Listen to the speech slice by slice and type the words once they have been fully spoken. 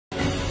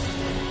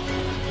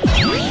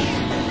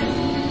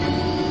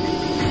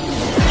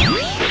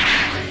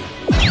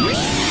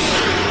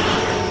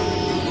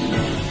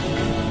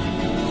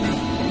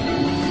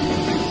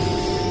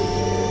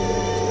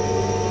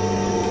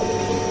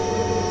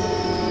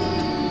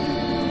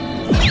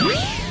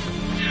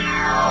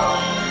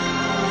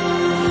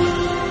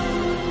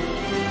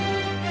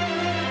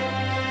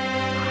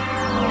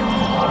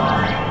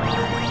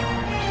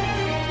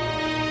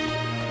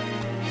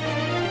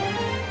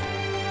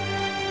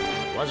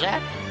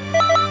that?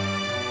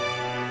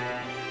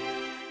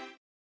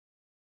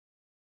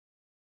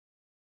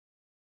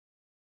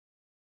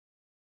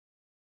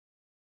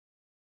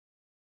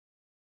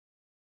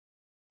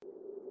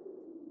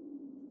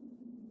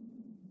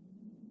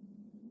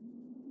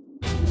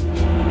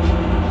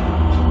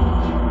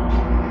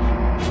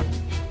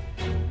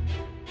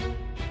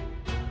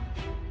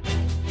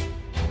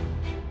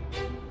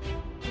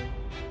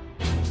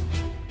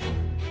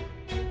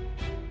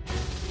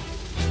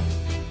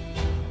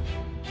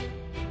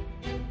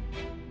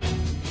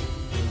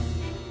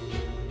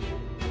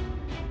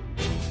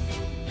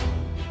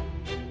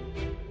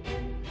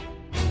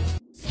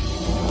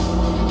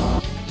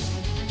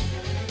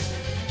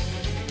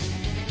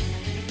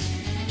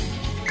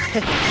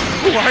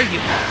 Who are you?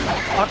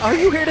 Are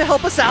you here to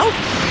help us out?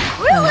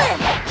 Ruin!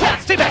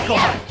 Stay back,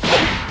 Gohan!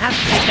 Have to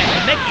take that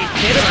Namek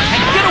kid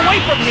and get away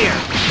from here!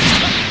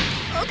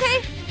 Okay.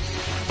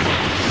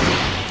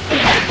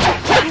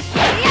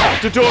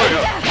 Dodoria,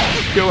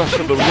 go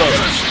after the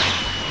roach.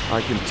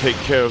 I can take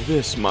care of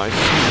this myself.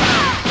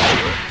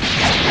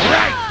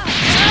 Right!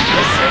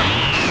 Listen,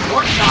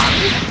 your job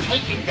isn't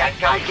taking that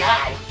guy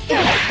down.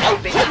 It's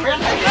helping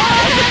Krillin.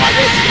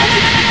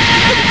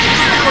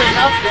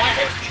 Enough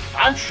damage.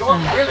 I'm sure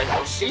Krillin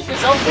will see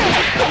his own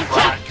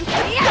but I'm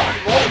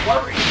more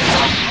worried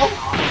about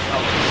Gohan.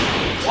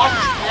 Watch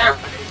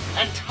carefully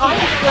and time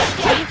your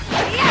escape.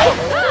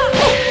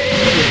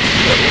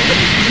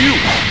 You!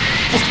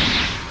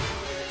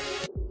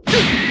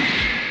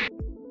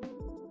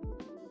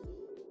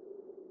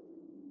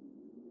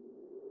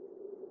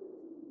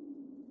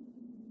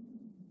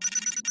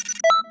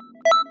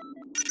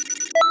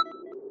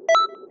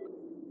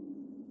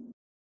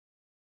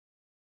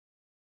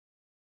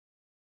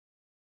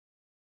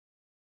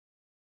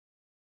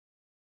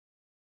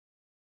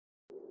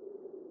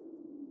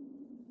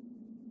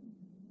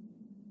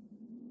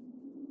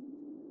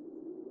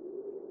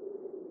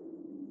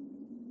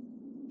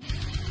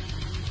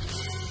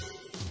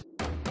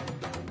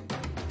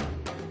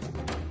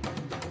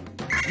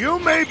 You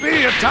may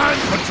be a time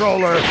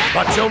controller,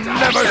 but you'll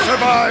never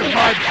survive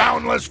my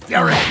boundless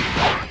fury!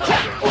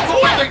 Who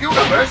in the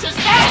universe is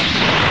that?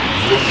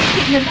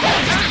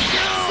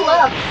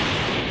 Slug.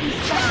 He's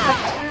just like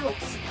turtles.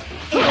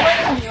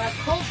 Literally are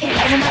pulled in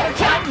another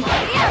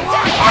timeline.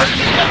 Are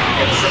you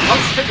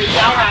supposed to be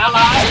our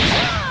allies?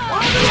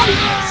 Why do I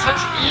get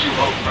such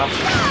evil from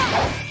you?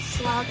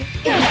 Slug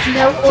is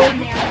no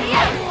ordinary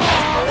man.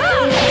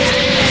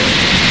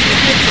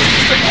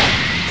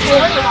 Boy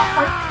with a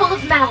heart full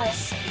of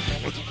malice.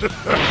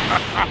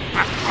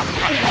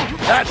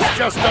 That's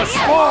just a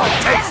small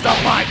taste of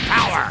my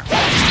power!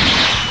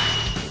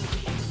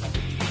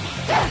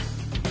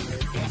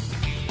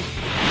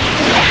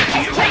 Do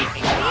you read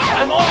me?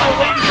 I'm on my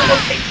way to your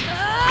location.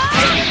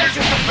 Maybe there's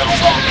just a little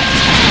wrong.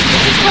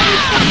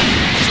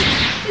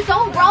 It's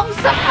all wrong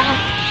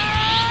somehow.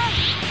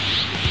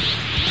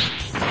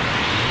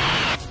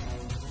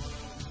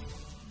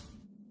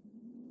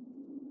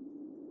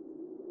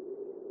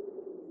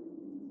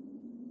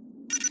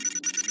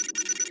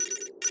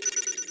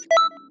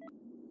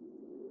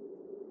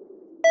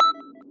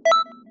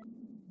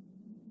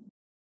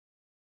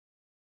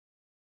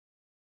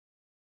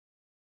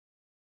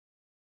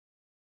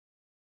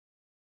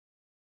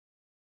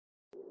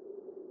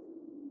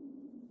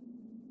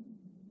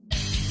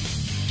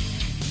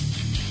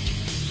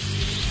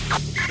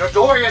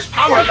 Dodoria's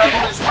power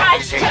level is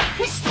rising.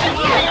 He's still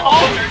being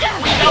altered and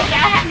we know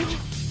that.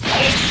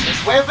 This is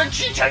where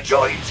Vegeta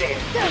joins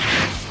in.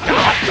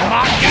 Stop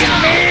mocking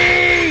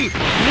me!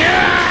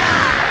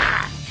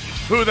 Yeah!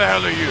 Who the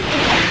hell are you?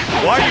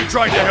 Why are you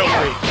trying to help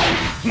me?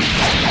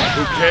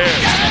 Who cares?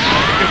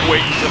 I can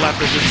wait until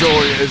after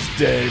Dodoria is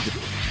dead.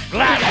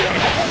 Blast him!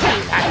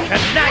 That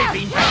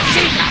conniving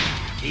Vegeta!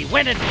 He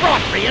went and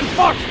brought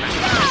reinforcements!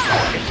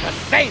 It's the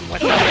same with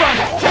the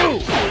runs,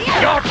 too!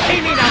 You're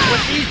teaming up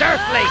with these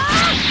Earthlings!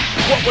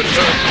 What would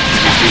hurt?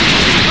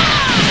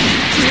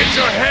 You hit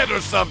your head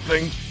or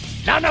something?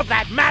 None of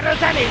that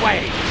matters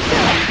anyway!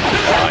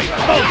 I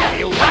vote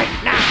you right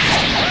now!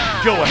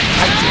 Go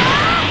ahead.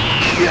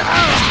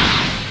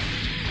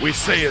 We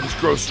Saiyans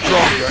grow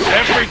stronger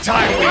every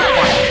time we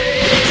fight.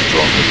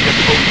 Stronger than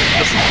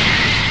opponents.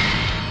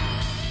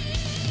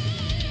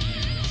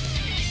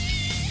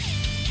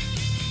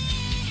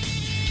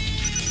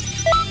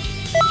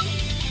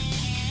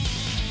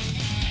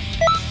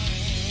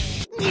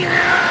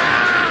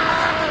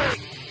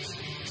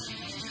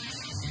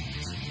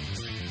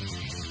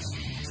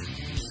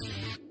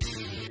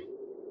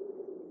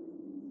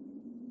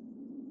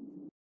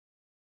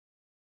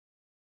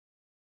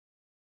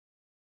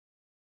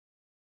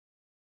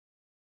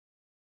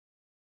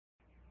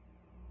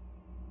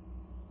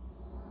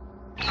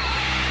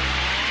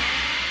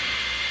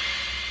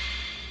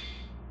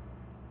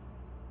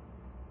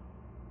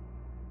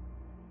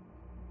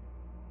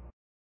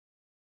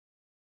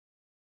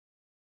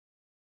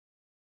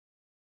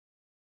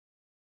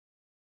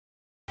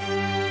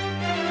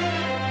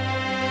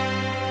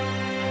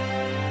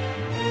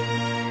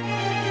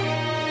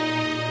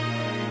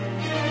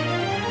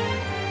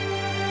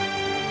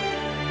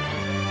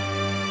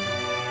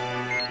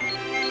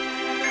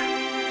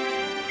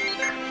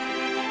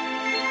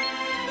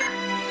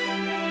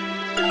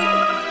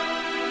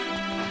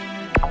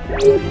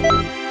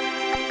 Greetings.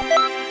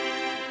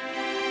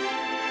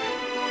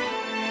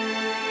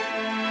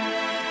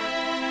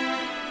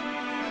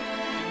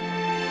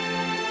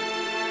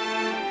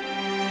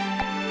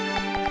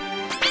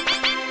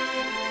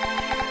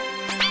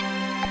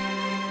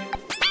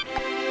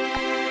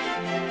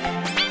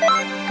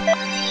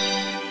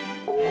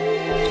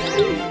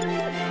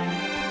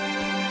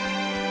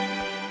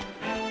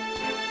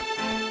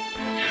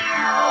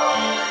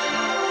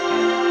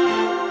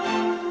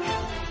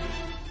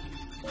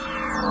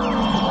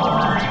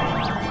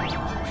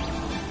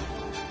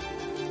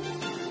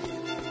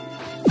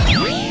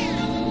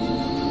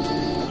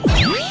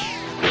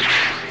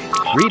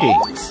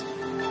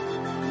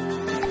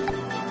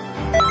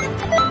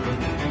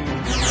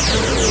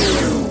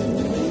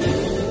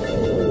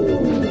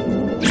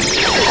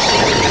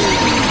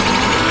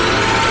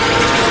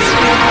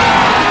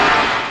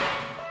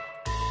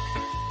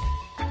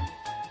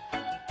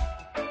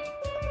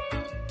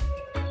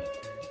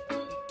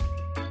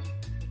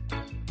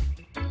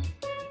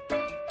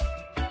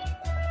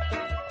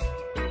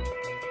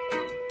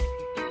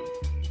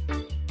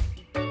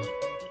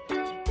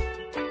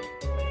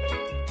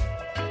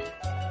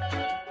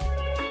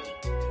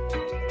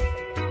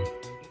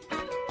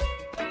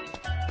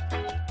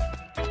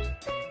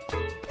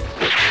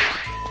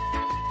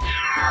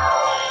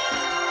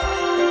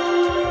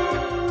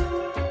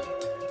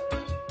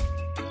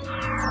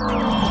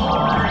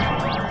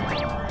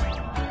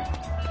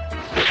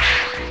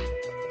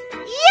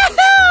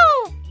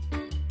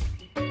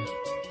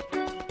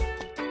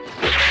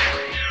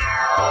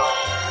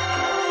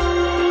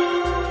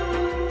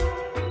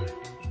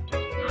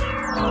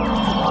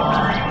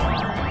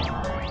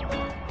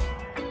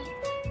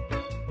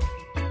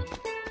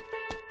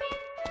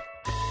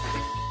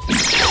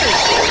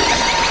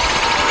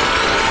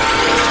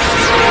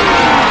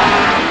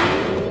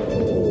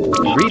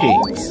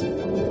 Greetings.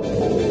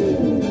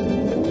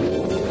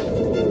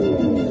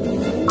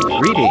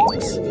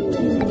 Greetings.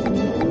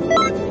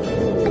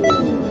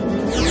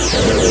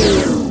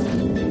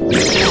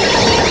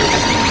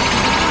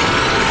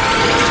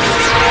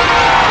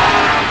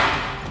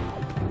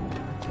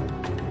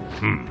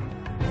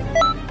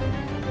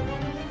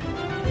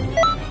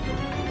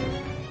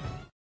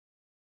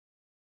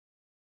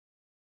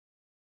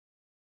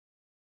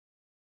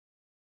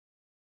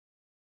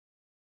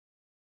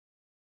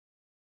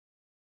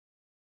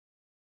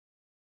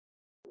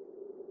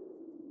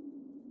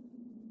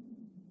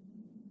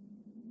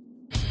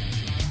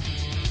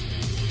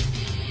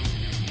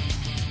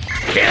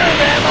 Kill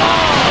them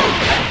all!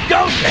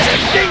 Don't let a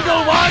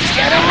single one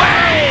get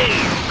away!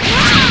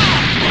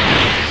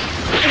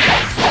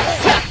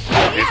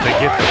 If they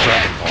get the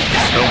Dragon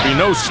Balls, there'll be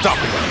no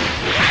stopping them.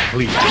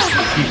 Please,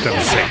 keep them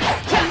safe.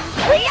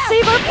 Please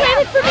save our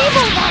planet from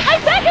evil! I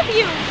beg of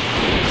you!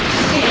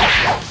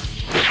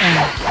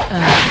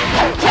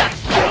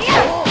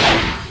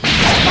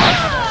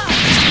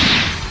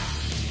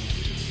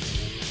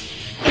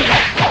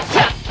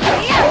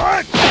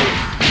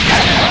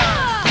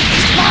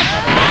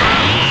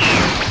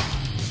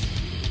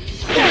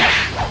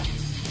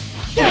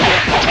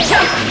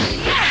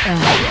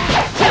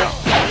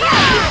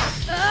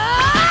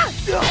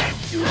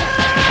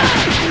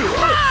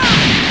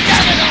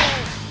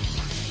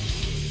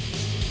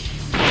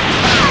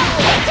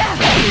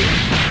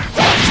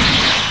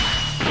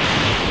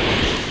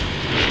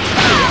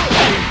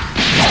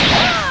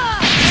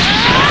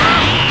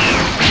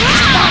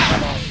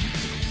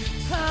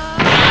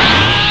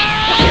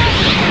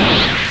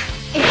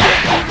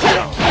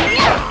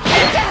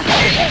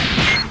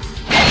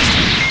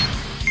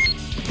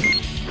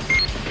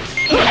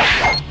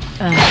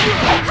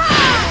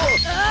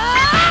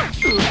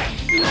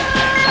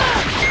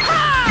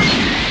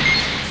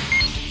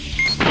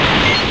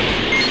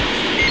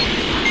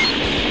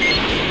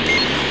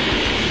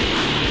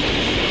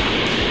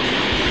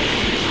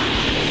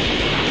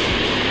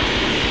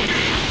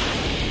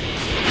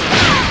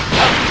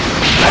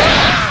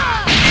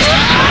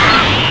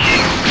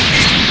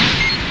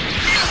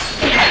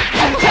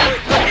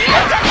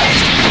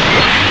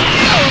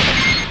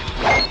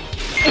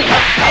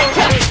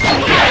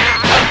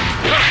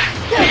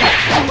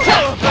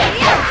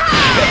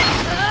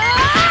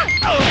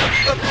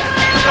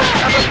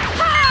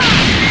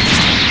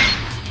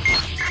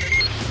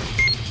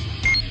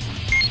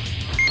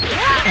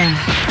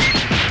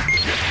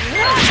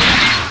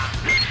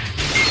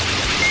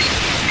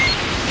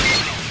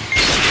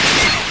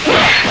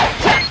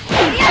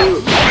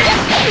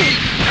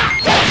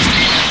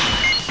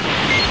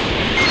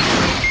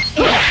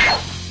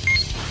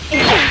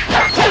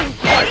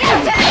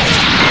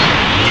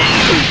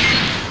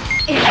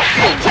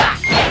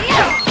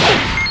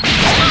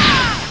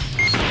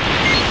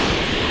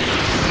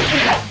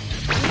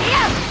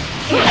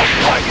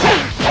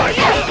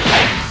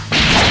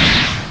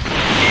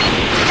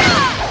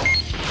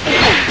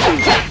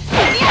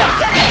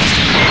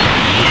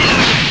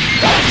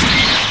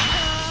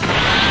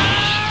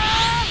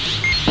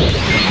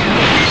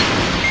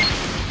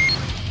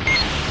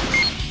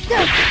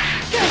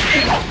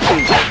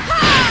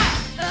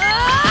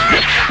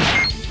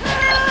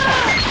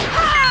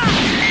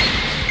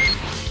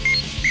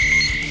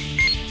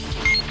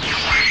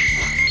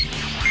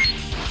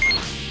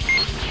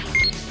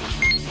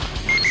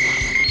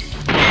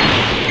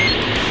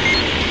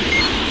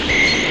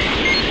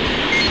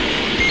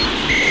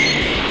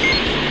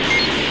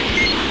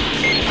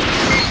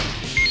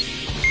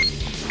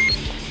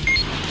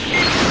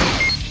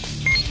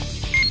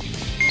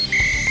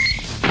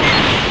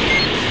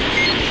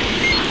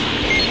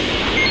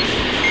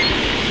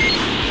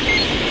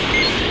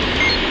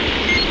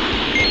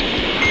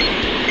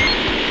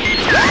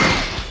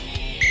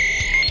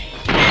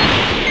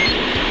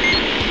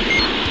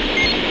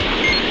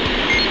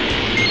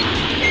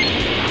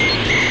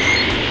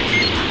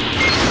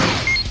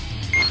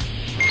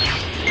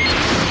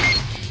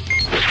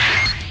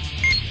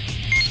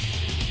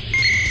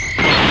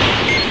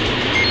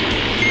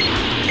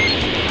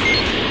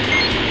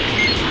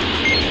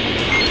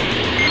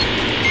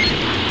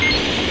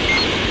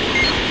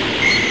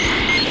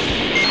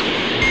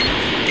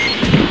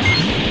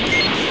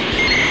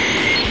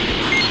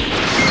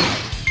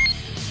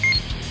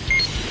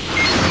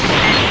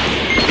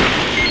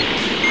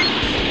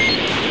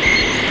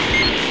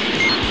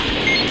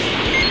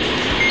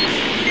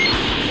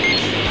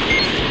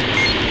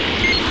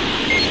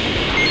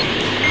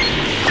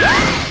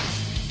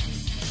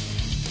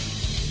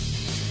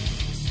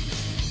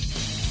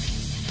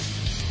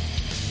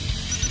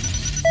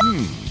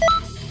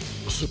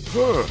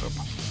 Superb.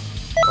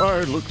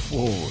 I look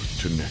forward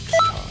to next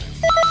time.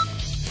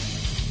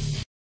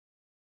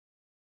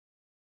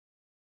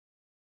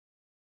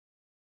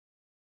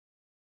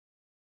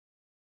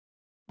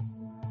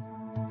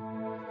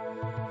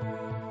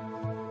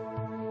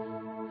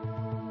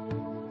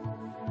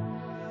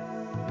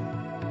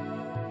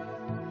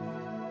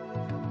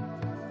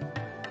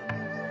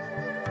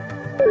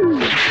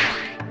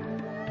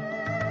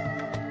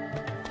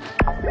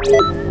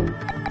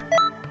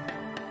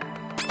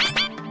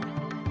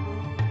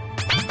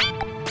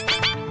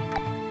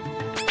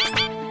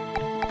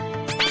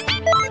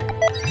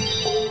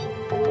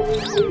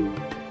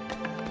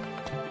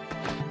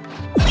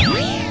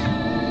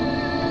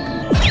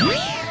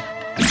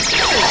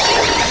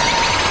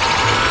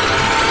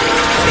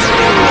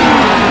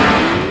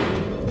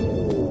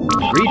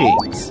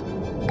 Greetings.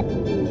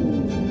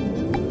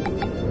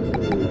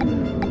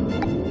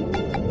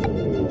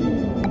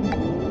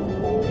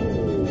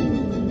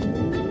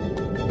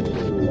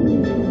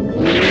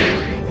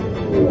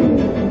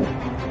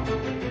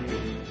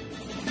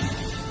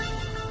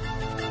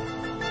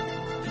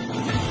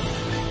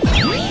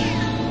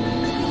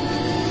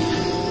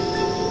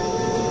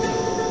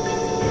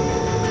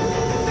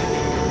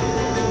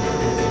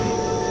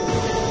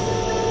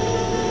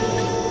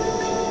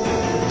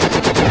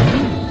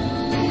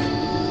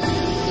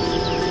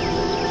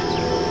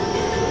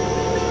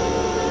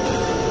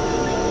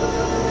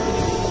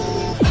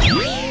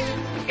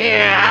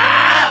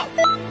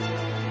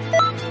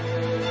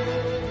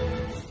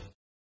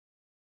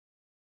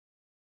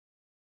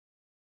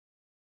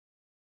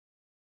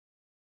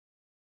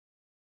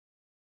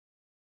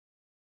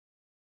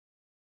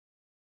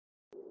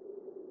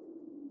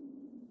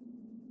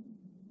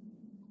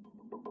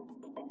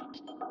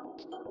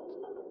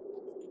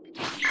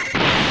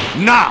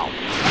 Now!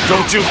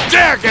 Don't you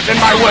dare get in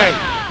my way!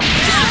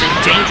 This is a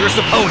dangerous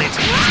opponent.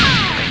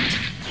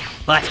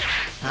 But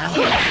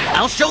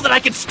I'll show that I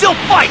can still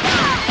fight!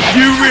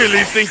 You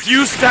really think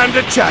you stand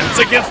a chance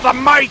against the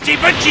mighty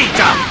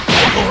Vegeta?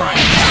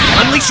 Alright,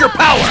 unleash your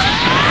power!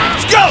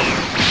 Let's go!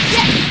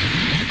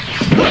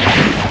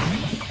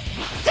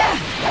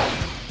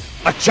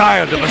 A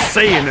child of a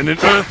Saiyan and an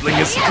Earthling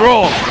is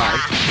strong,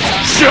 right?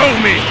 Show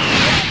me!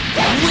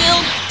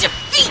 We'll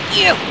defeat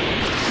you!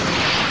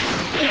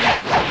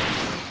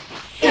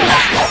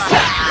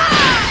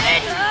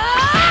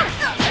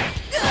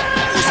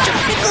 Mr.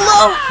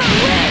 Piccolo!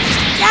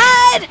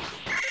 Dad!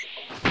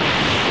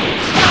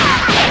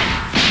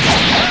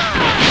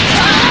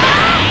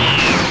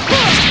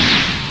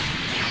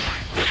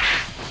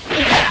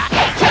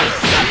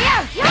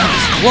 That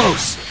was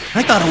close.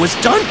 I thought I was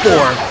done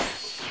for.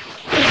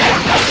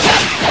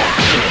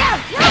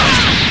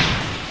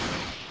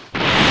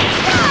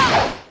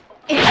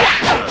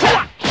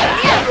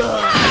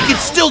 I can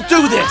still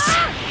do this.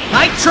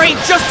 I train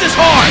just as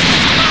hard.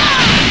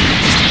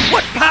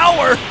 What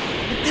power!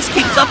 If this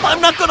keeps up,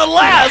 I'm not gonna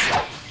last.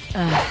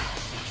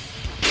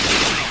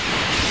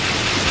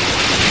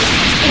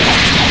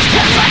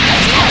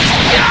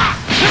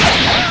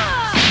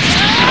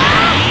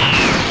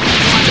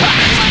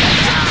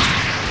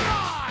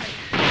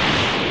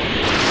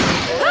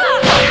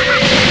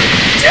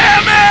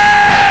 Damn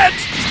it!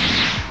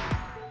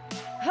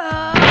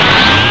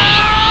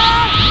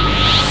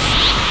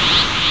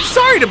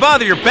 Sorry to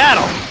bother your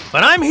battle,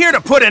 but I'm here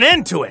to put an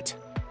end to it.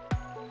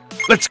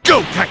 Let's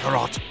go,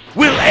 Kakarot!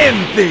 We'll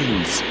end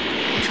things!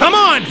 Come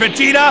on,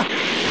 Vegeta!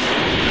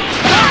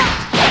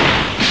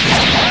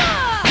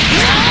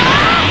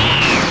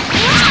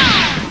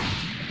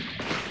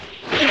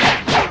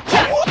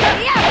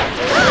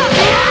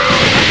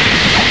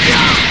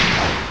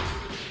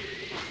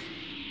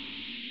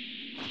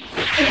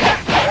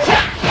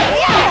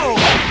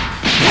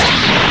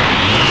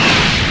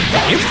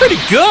 You're pretty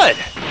good!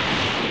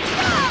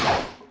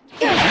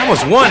 That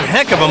was one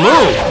heck of a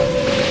move!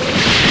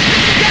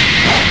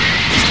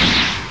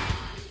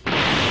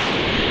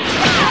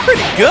 You're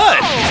pretty good!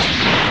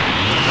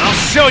 I'll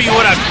show you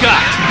what I've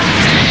got!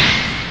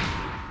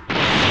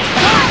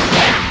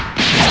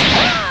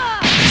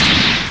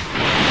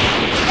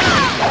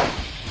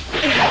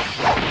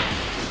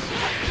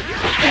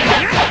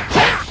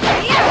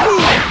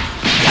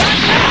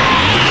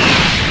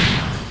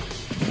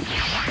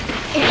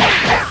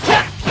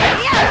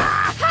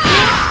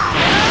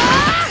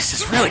 This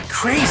is really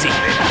crazy.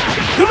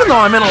 Even though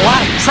I'm in a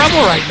lot of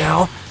trouble right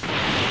now,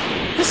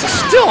 this is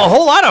still a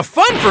whole lot of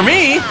fun for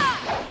me.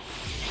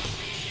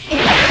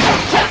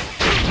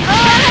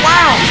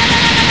 Wow!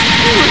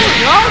 You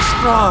really are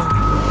strong.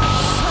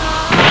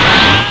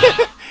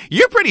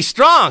 You're pretty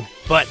strong,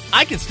 but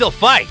I can still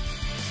fight.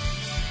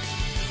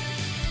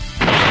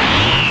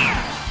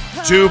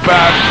 Too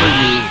bad for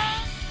you.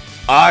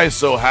 I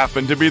so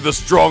happen to be the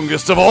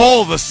strongest of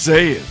all the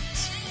Saiyans.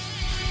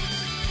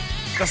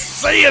 The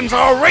Saiyans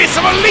are a race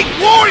of elite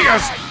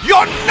warriors!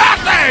 You're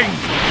nothing!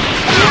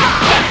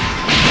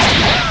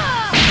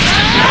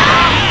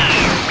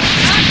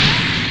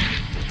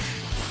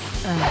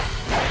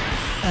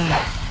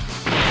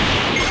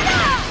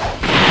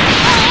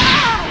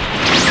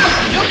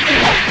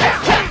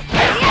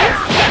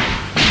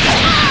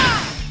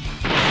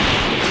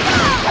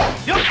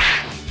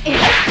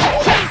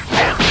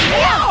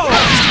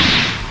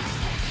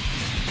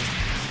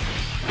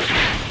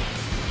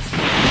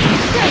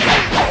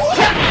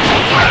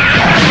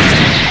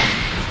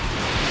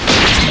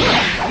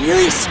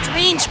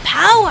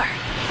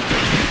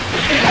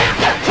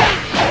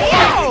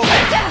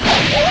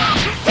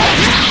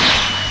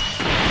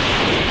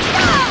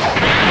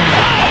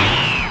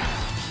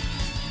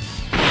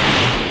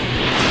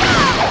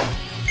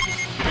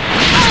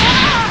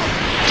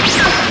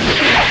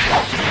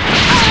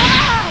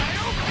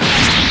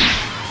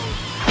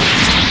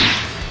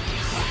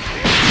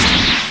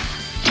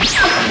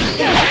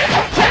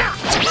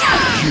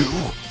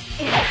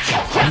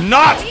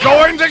 not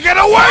going to get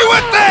away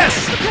with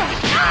this!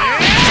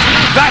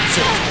 That's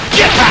it!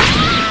 Get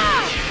back!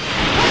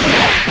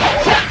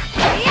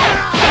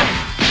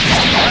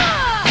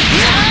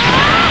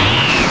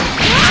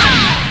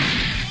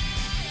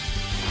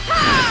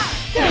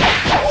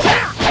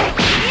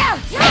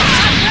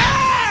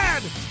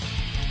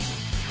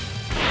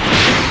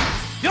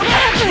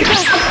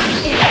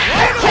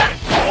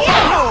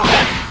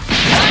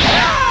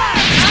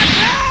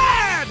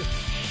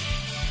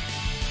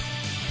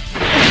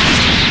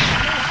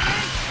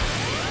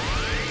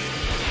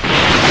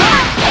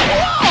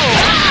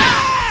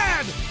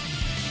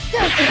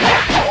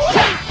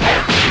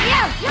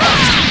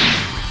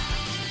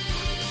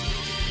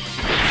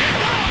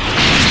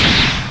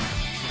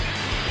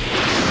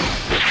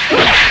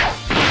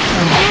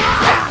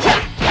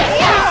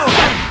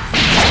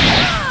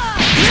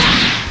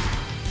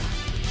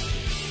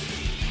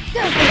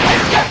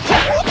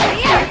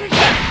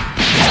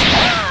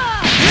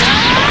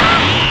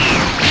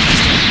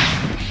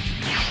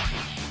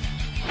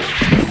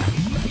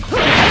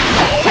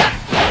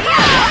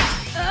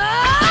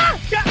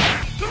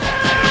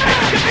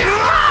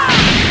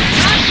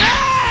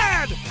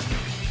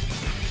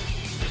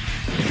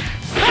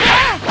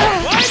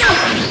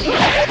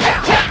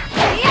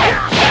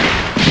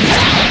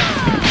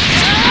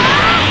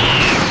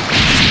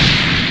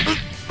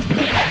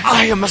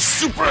 I am a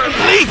super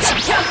elite!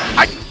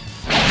 I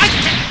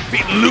can't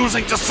be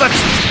losing to such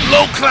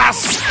low-class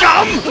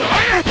scum!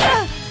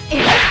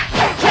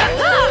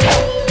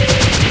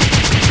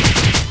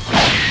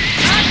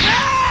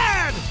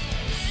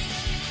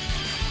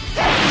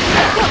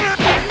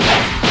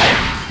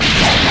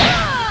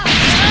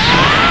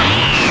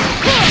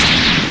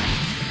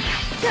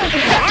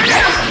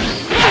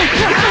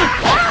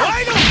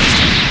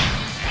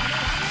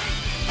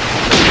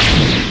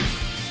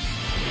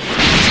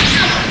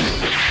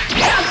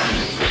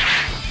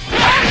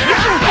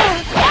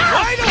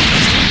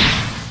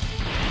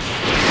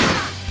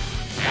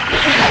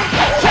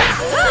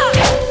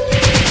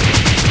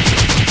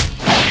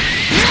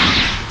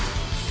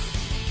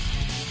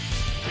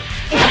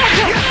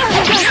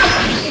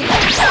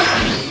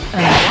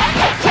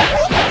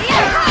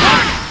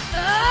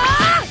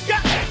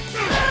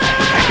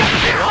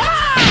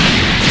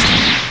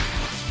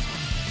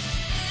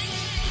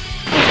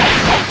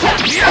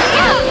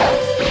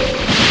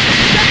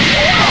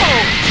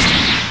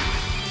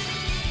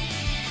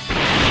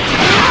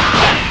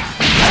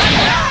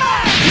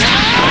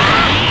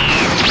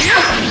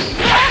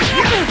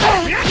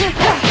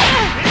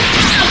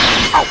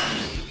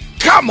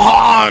 Come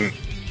on!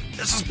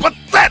 This is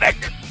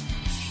pathetic!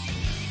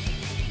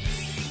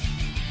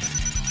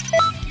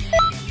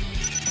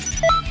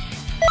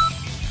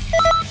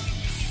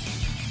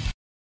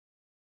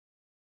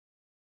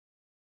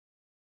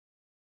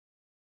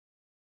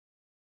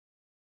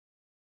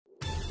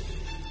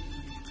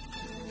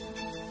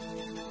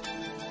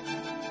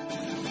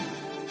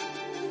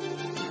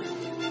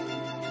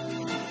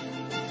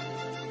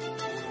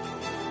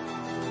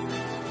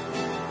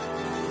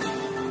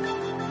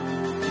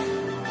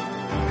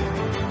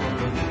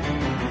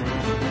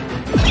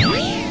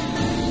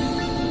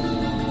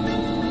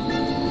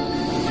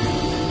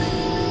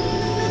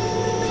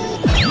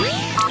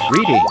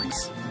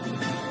 Greetings.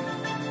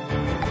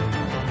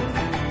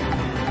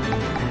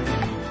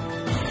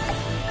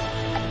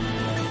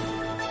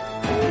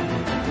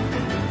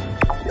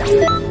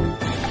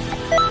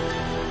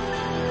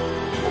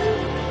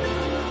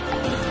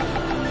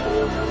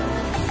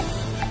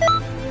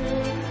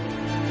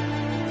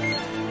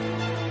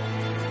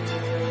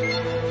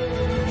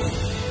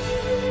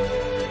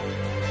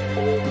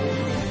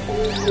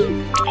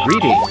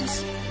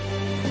 Greetings.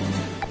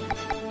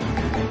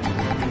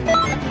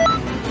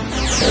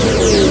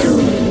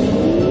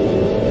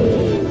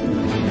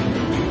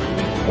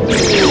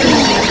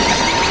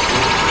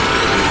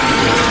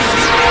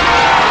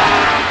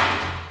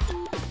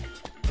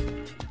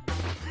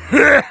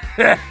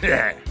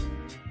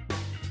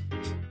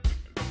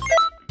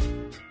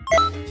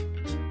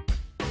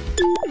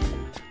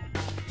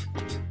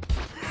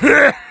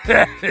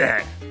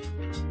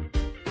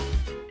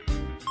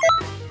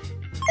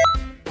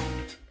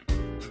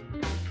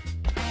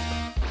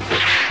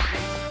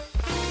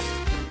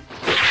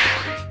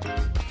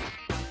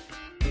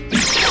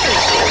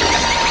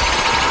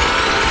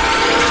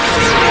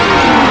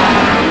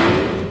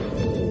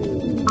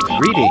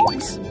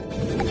 Greetings.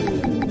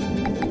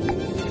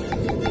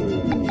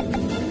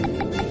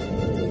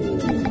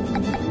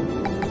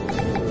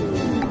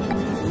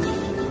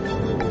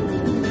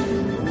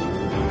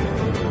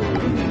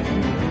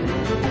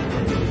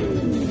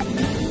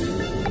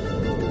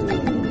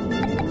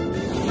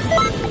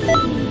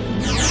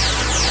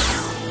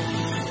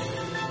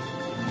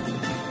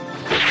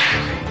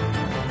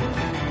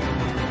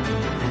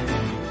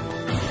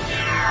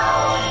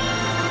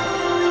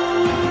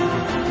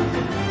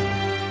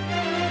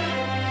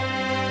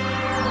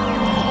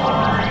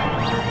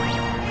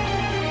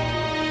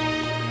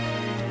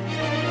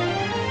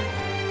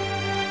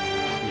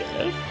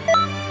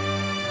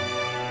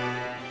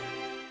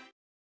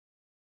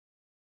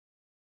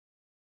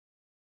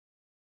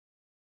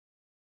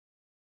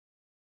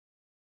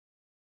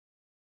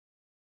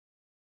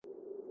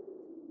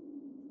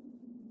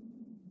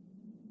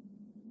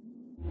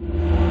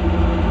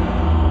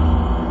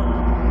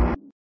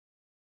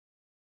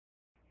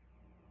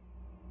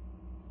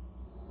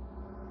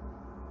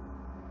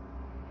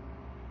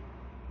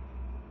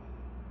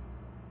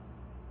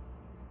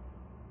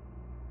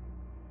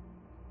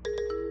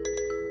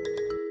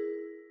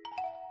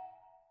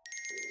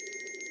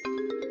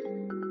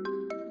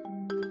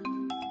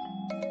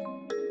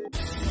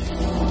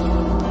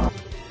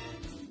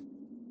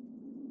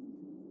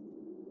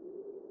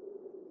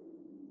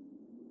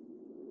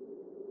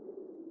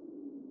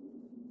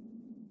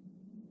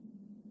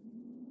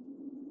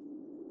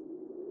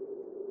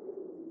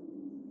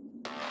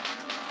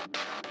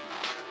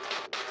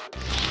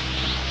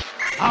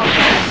 I'll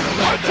go and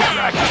deliver the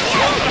dragon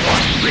ball for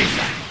one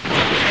reason.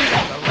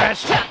 The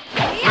rest,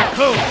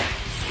 Raccoon,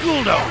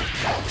 Guldo,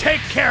 take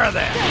care of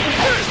them.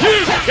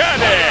 You got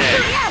it!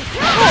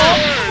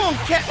 Come on,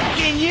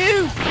 Captain,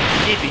 you!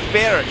 It'd be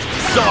fairer to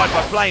decide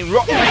by playing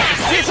rock, paper,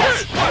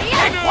 scissors.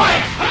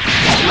 Quiet!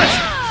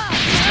 Listen,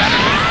 you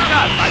better be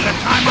done by the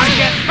time I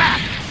get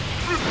back.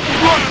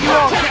 Right you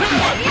are, Captain.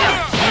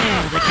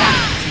 The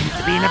captain seems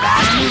to be in a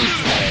bad mood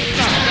today.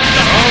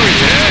 Oh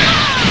yeah!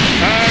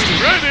 I'm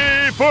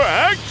ready for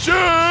action!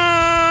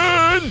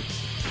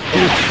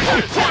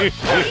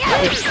 Here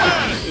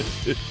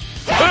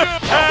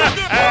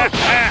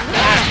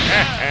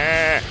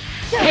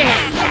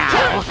now,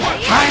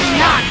 I'm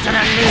not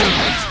gonna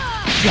lose.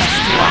 Just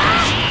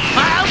watch.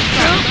 I'll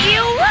prove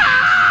you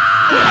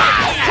wrong!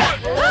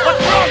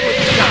 What's wrong with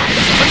you guys?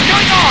 What's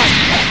going on?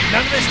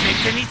 None of this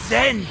makes any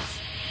sense.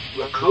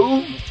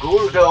 Raccoon,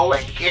 Guldo,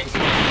 and Ginny.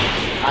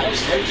 I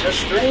sense a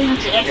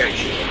strange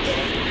energy in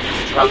there.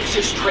 Trunks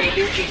is trailing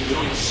you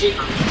in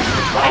secret.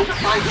 Try to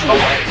find your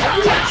way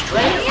through this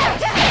trail. You have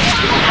to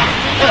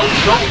help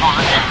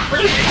Gohan and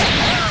Krillin.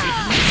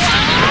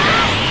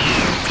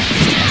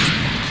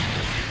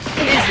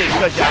 Is it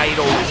because you ate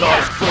all this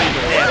ice cream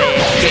without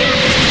air?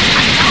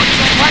 I told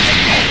you it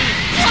wasn't me!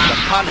 The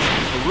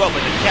punishment for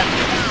robbing the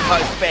captain of the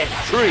post-back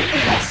tree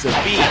is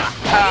severe,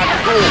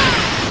 hardcore.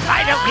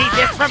 I don't need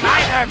this from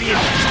either of you! If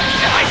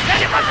I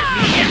said it wasn't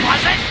me, it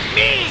wasn't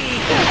me!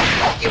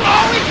 You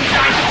always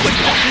try to put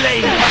the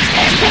blame on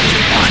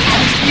everyone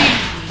on me!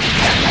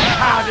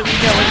 How do we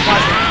know it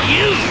wasn't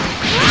you?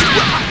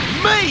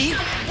 Me?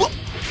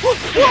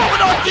 Why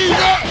would I do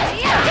that?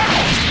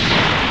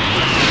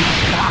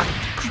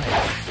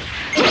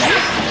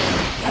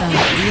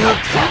 Real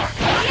talk.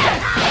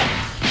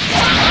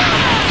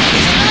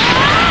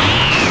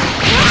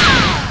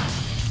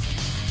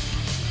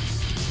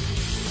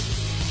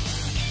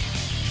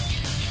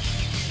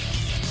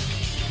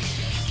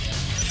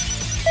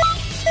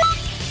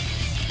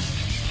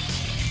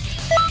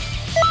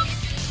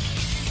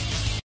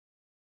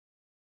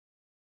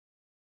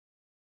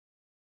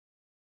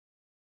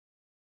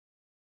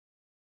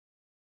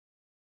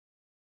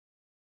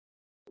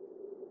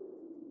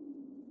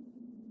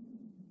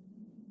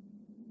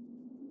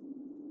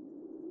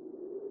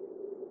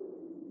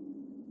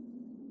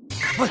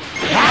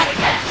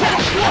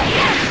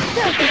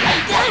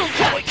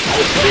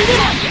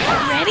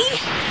 Ready?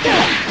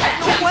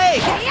 No way!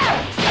 It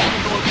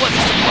was a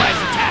surprise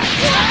attack.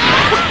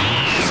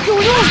 What's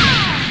going on?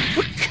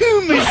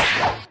 Raccoon is...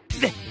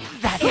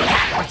 That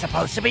was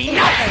supposed to be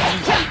nothing.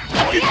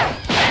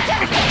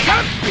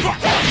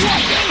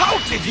 How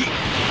did he...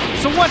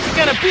 So what's it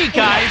gonna be,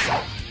 guys?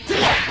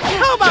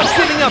 How about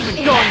giving up and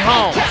going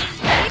home?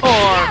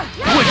 Or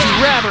would you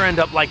rather end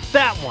up like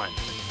that one?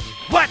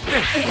 What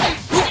the...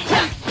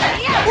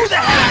 Who the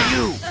hell are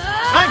you?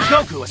 I'm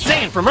Goku, a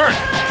Saiyan from Earth,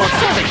 or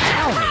so they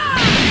tell me.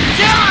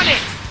 Darn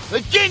it!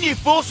 Again, you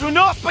fools will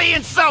not be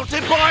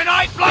insulted by an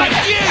ape like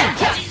you!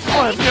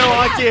 I have no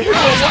idea who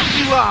or what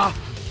you are,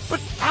 but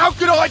how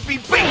could I be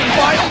beaten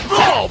by a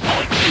blob?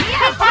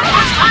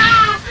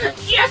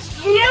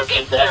 Just look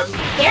at them.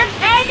 They're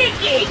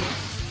panicking.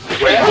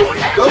 Well,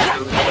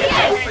 Goku knows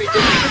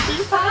everything will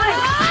be fine.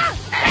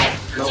 And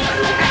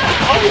Goku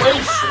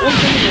always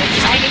swooping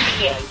inside of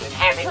the end and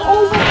having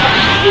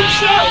overcome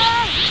himself.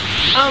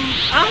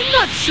 I'm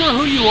not sure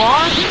who you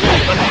are,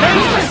 but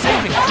thanks for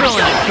saving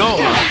Krillin and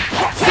Gohan.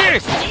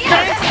 Seriously,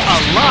 thanks a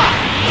lot.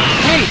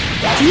 Hey,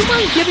 do you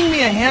mind giving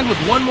me a hand with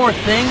one more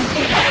thing?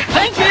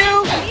 Thank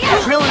you!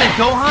 Krillin and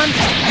Gohan,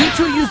 you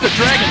two use the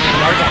Dragon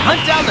Radar to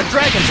hunt down the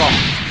Dragon Ball.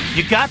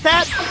 You got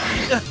that?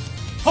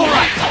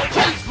 Alright,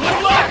 good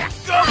luck,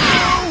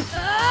 Goku!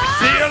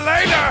 See you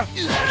later,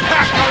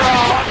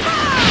 Kakarot!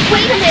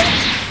 Wait a minute!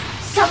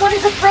 Someone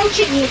is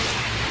approaching you!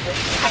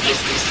 What is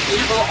this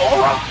evil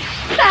aura?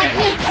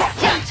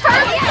 Magnificent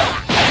turtle!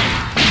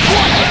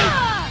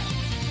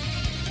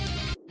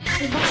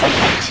 It looks like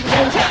they're too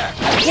late.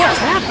 What's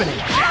happening?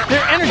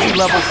 Their energy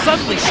levels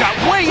suddenly shot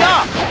way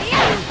up.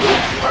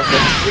 From the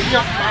tree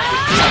of life,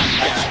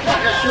 it's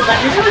not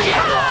a humanity.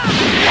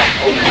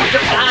 Only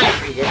divine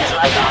beings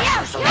like us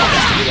are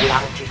supposed to be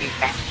allowed to eat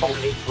that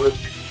holy fruit.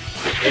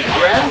 It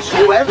grants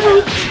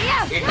whoever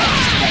eats it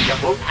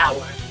incredible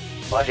power,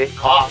 but it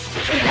costs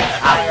an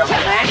entire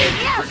planet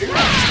to produce.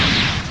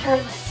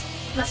 Turtles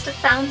must have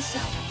found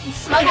some and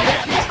smuggled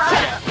it through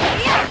time.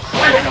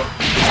 Criminal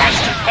has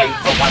to pay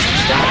for what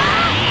he's done.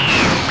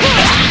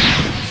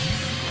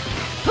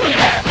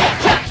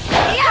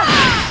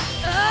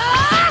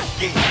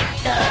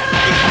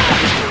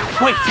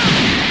 Wait,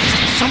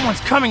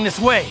 someone's coming this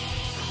way.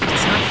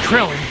 It's not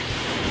Krillin.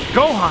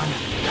 Gohan.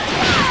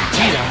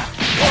 Vegeta.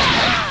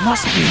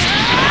 Must be.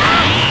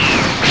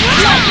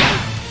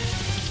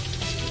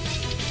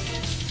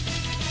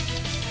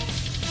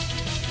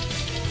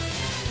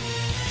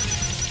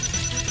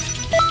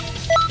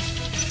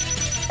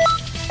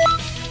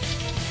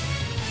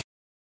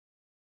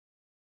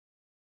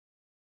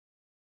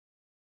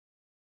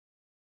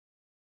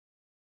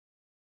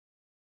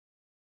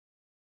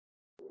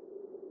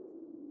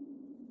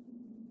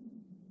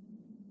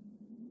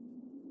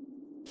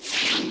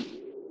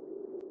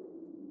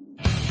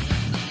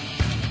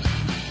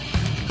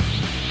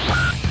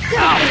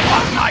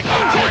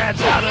 my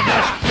comrades out of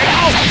this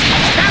pickle!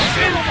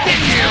 Captain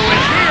Ginyu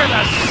is here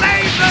to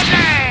save the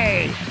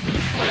day!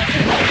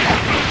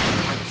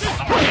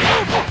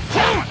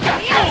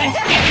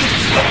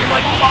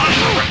 Like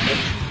fire.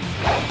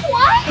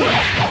 What?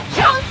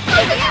 John's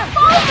supposed to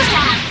fall for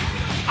that!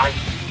 I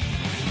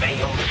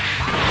failed.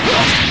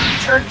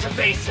 Return to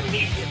base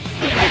immediately.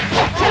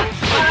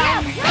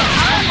 I'm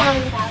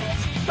worried about it,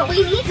 but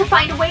we need to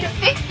find a way to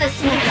fix this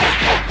mess.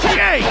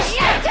 Jace!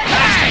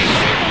 Hey!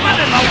 What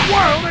in the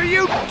world are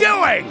you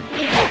doing?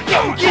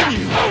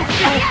 Ginyu!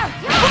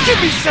 Forgive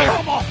me, sir!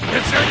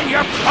 Deserting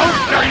your post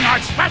during our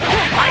special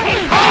fighting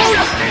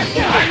pose?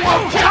 I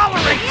won't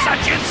tolerate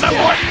such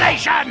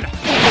insubordination!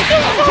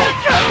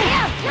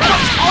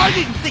 I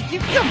didn't think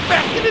you'd come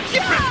back in a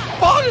different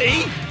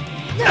body!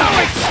 No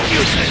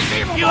excuses!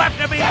 You have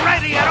to be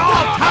ready at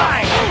all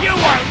times! You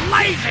were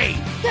lazy!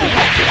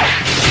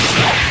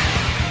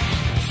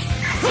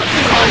 Sorry,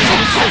 I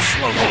was so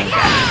slow getting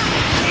back.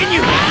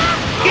 Ginyu,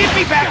 give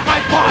me back my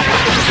body!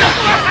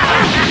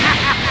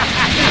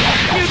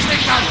 You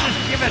think I'll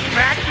just give it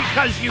back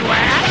because you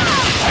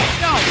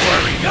asked? Don't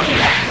worry,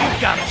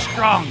 you've got a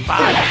strong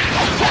body.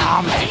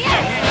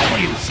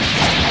 Use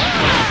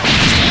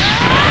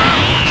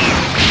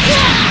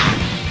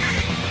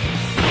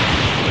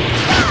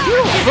You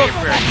don't look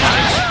very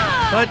nice,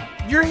 but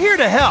you're here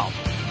to help.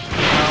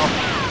 Well,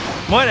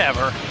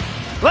 whatever.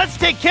 Let's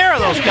take care of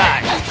those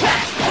guys.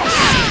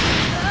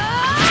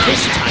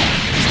 This time.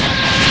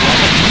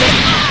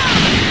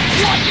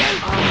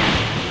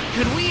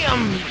 Could we,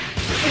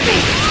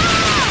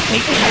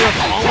 take care of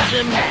all of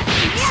them,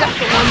 except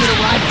the one that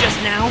arrived just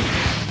now?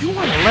 You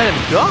want to let him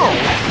go?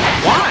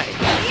 Why?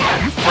 Are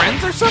you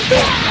friends or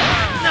something?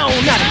 No,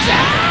 not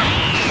exactly.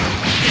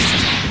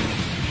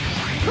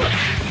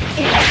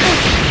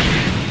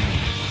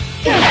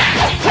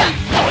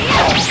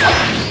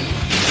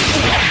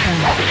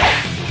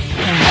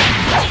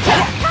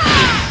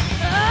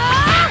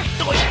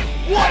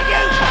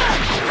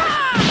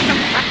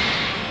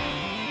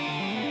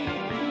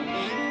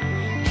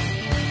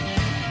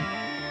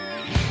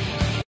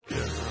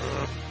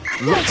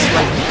 Looks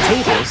like the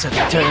tables have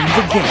turned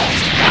again.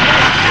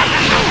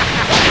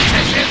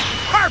 This is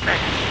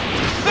perfect!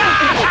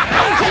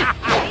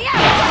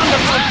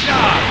 Wonderful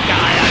job,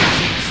 guy I've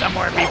seen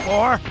somewhere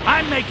before.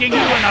 I'm making you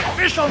an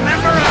official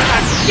member of the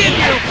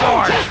Ginyu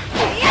Force!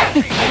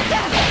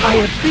 I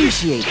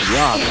appreciate the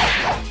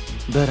offer,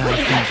 but I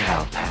think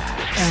I'll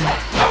pass.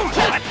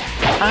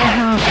 I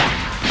have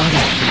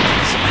other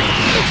things I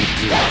need to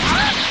do.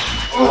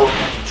 Oh,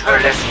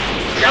 Turles,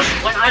 just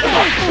when I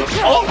thought it was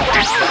all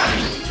right.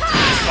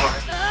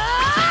 Sorry.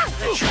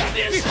 The truth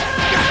is,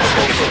 this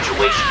whole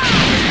situation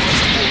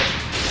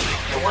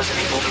I wasn't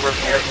able to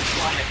repair this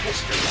line of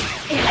history.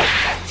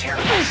 That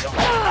terrible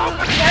zone.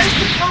 There's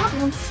the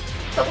problems,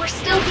 but we're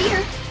still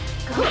here.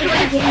 Go through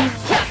it again.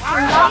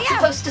 We're not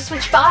supposed to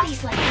switch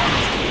bodies like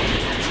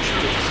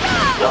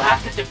that. You'll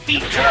have to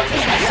defeat Turles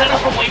and set up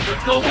a way for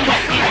Goku and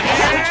Vegeta to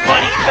switch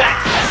buddies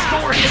back to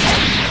restore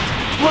history.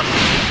 What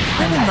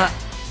in the...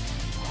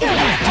 What are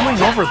you doing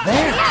over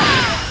there?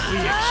 We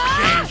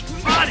exchanged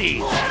bodies!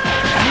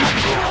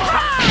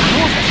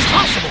 How is that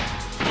possible?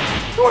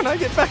 When I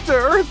get back to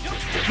Earth,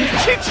 the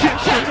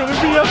teachers are gonna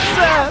be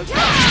upset.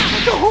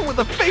 Go home with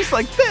a face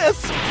like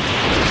this.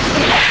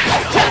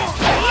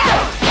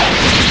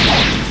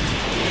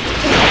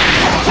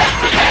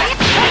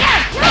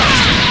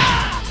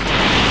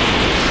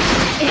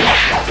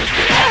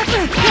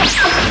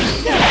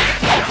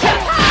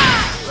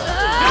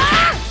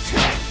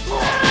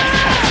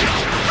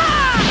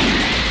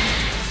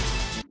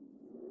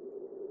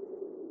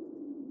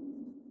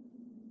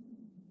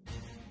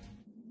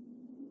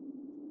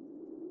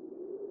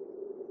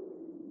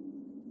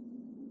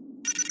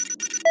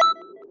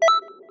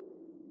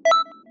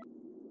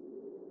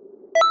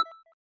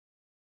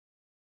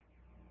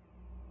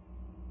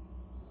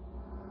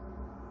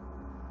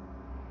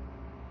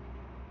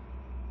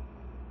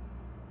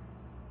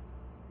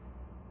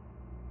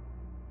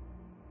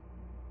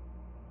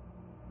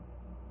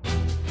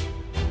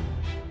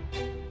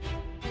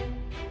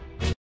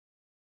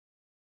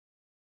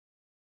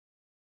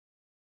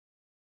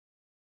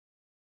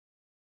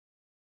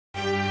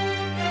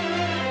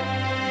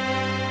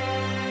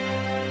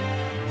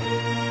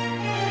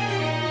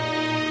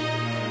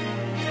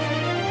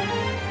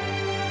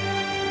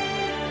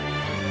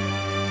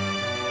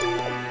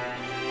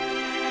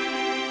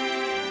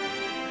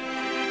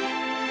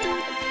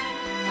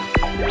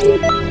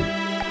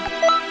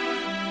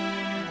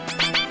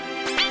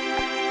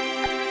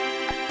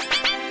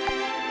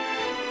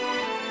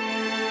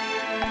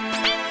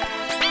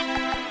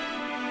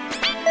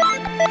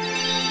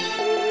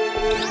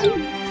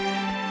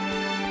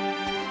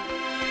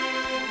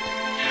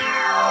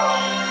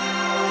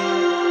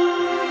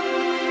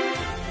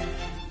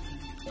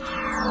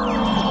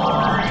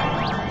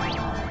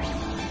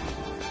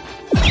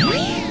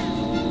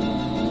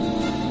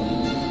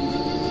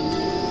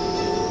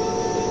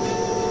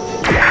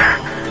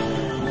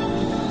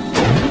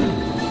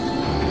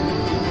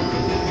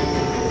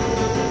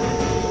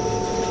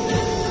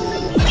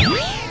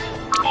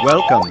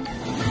 Welcome.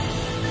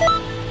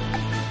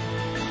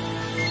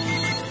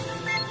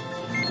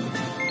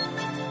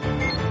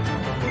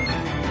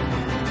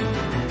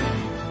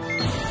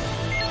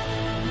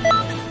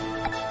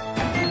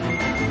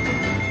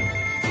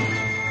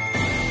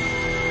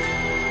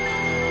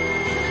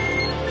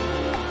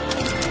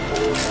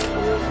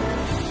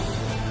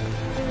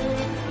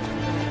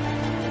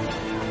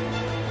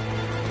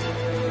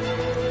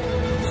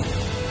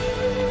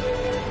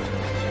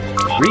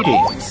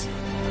 Greetings.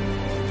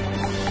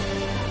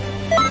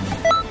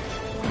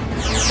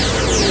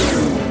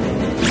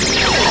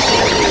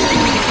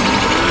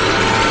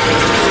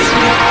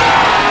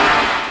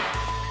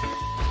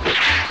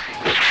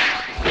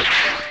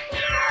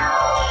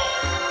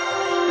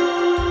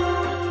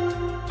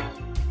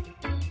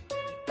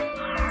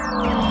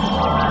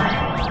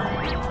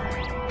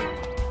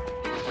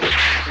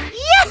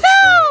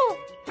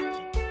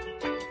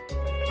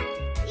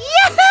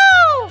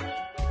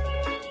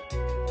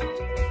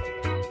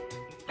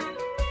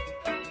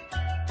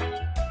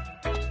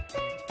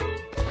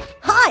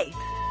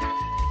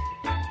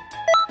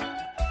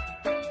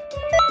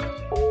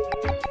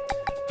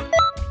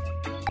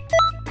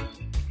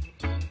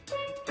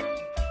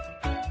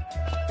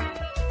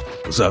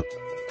 What's up?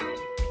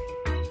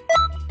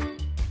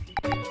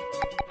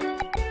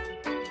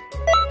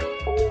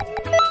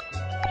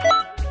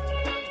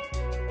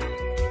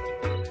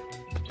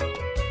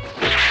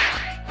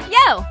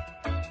 Yo!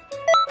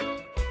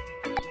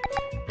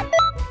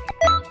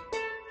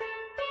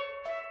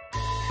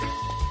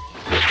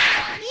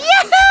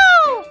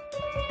 Yahoo!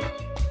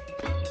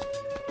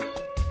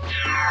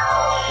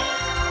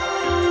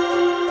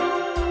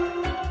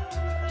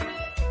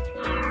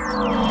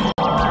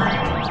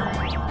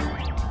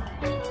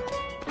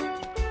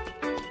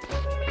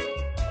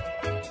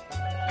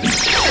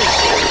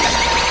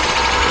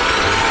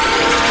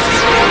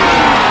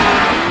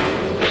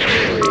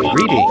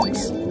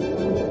 Greetings.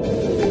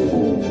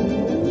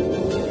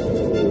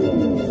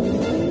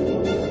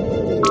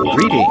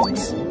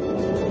 Greetings.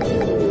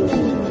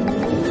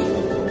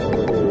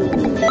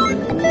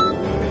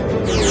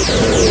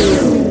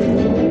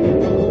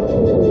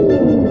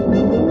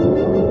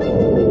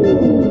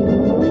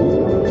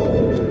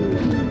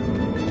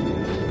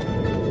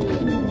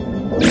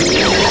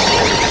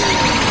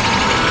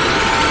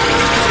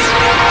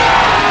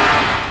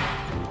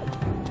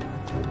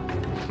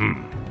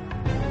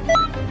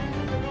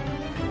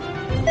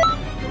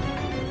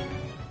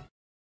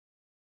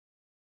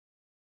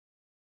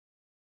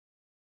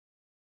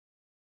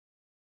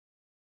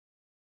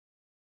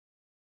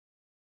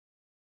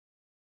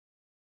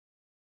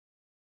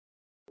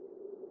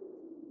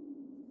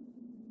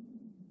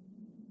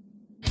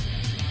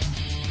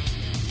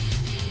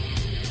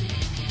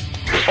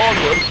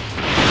 Onward!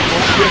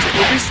 Our quest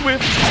will be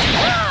swift!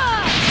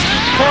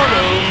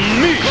 Follow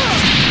me!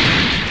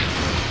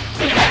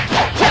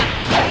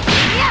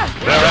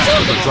 They're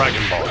after the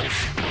Dragon Balls.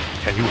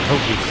 Can you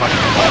help me fight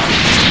them off?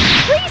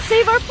 Please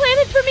save our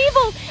planet from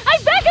evil! I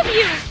beg of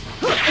you!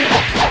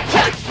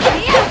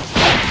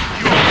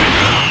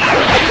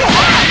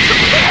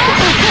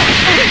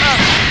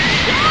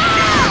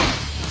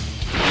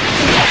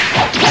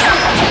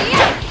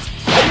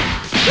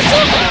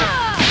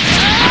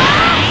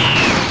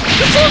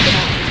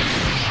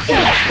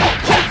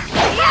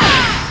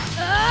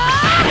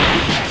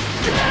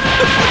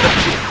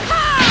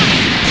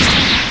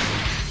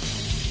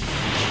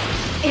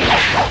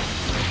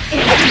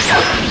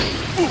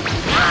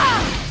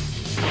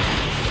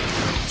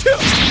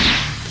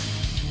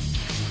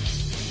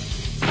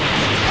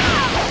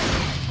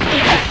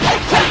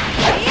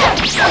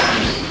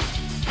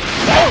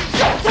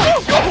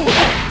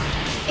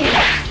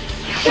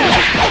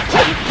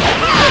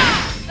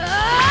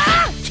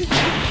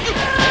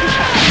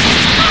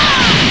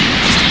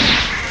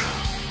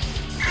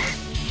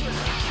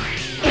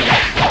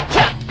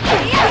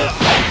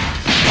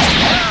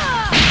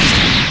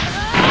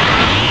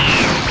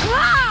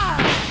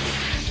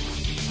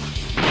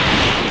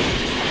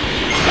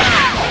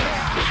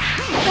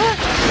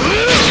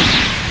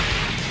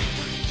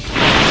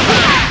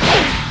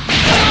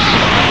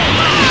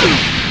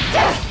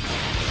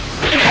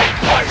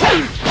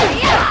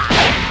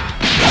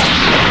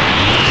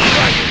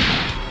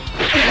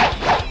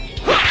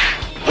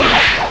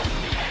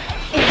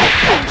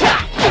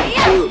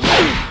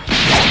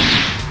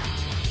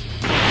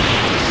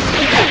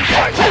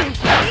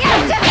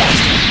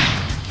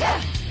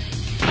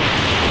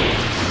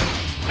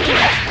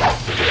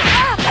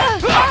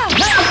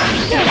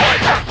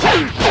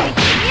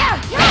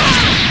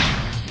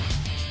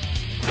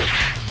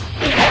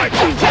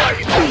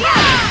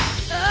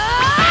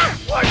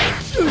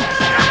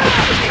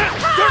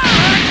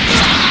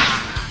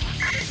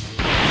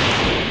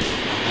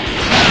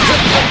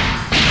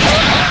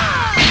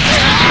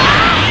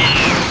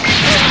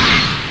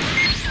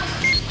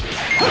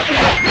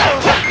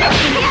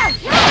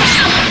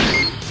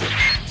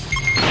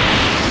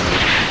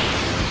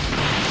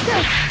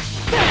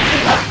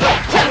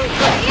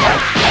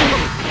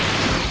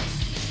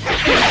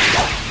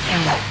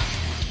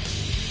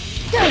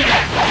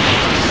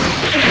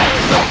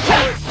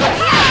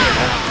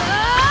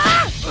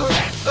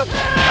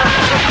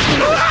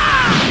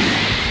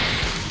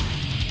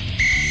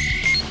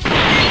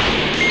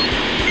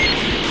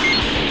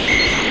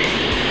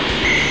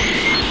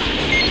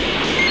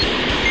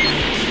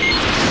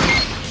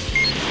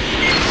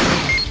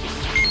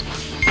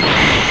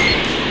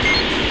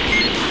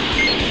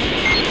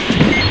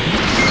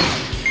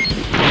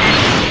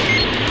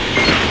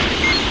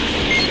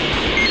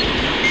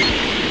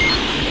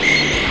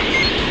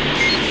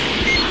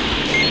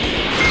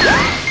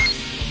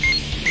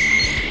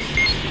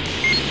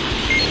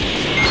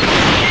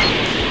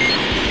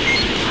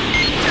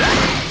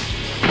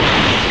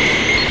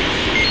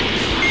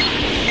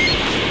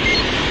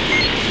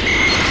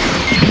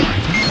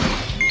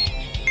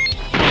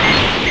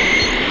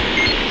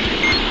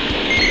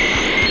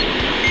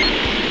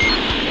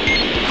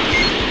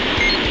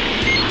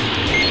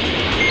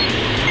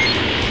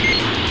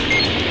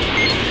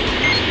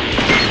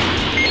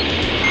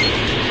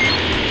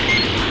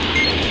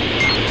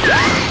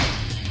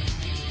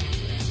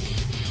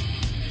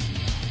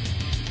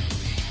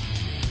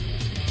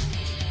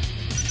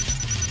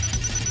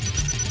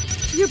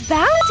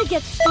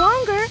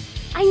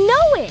 I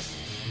know it!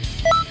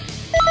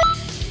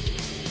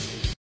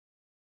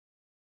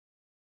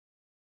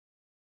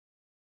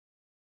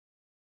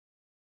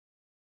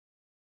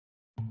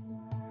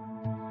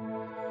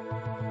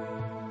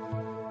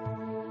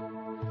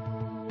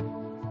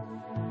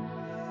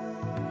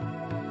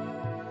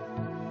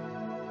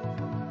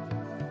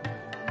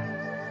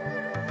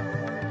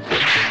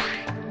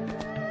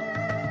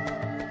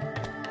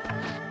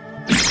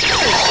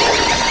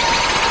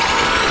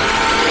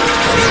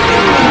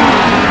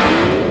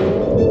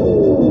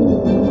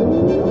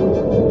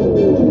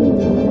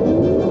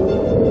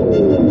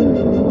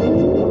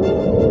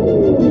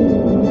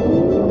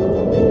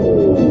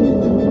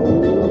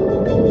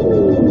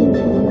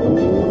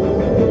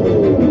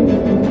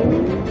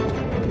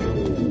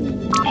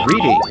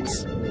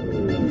 Greetings.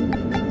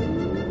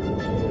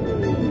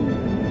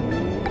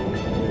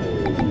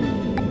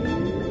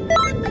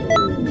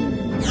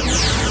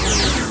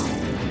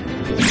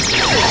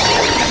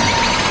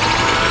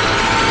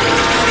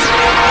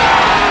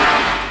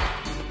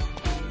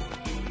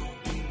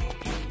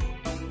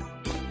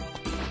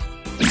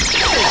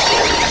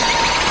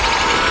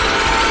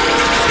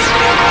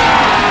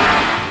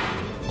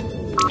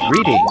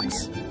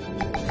 Greetings.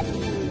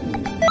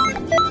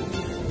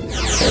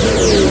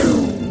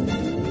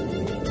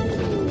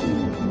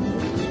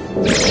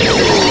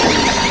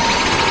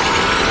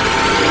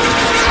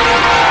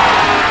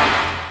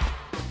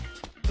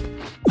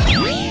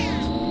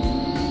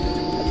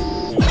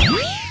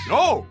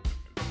 No!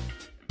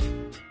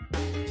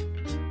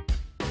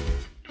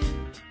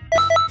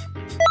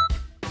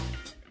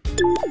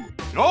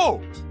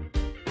 No!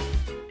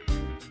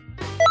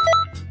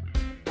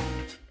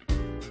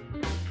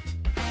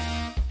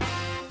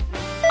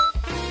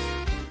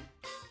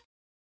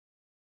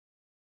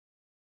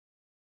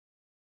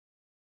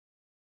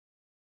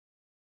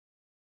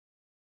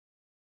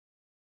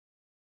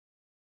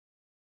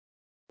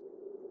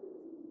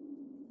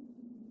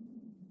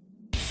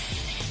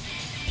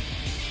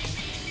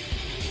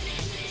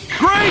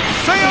 Great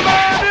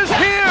Saiyaman is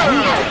here!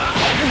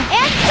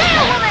 And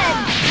Sailwoman!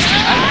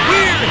 And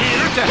we're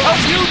here to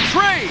help you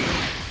train!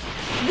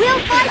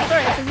 We'll fight for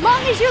as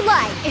long as you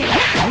like!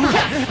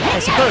 I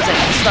suppose I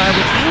can spar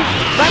with you,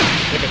 but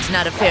if it's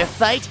not a fair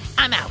fight,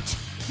 I'm out.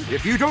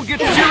 If you don't get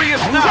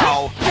serious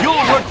now, you'll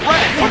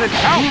regret it when it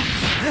counts!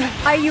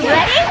 Are you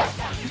ready?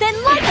 Then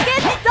let's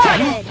get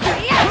started!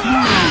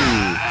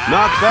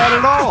 Not bad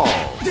at all!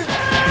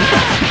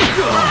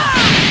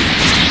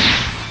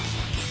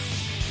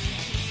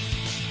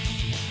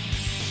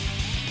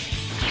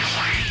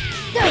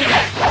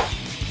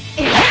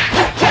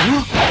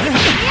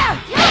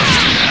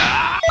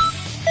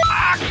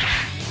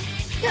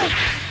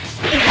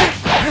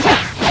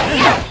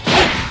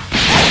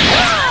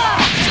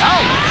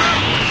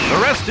 The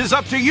rest is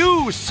up to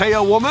you,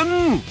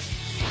 Saiyawoman!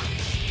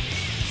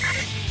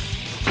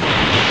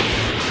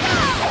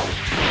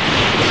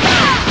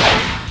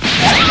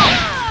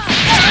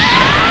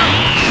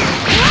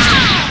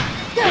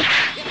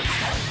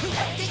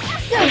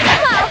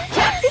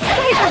 These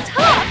guys are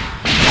tough!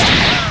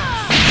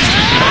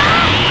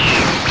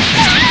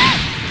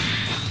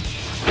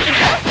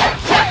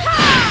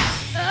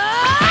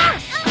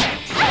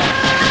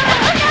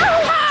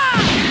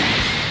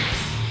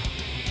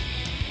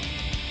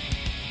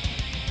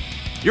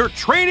 Your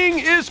training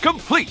is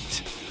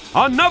complete!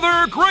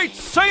 Another great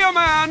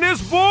Saiyaman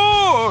is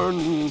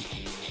born!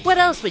 What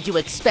else would you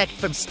expect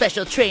from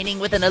special training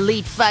with an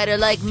elite fighter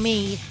like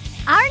me?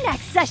 Our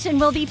next session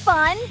will be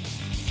fun!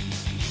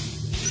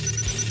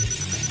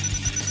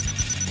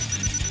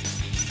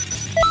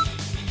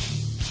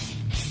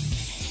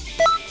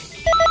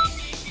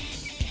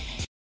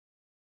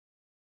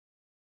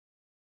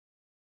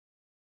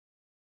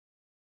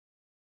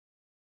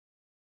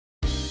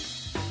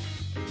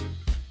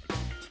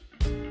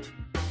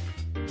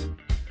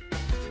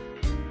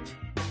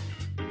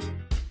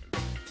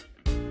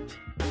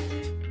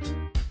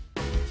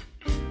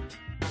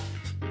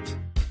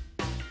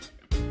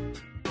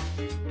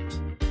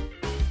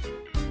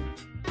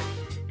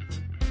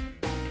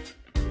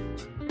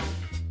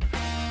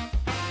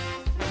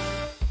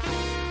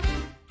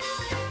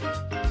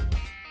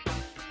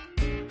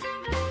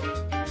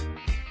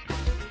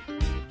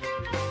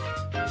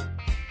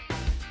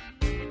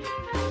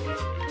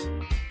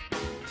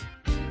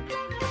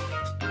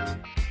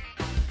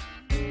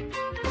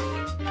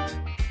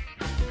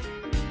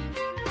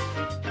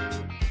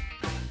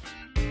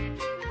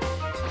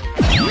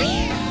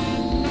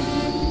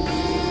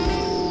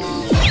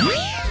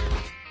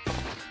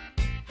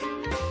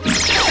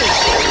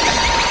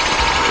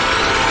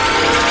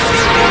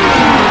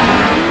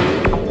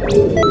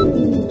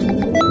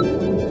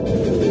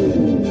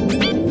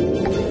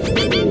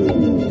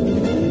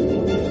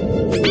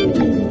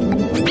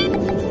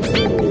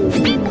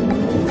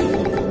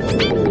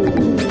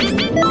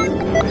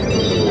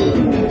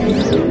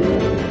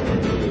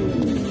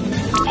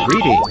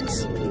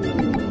 Greetings.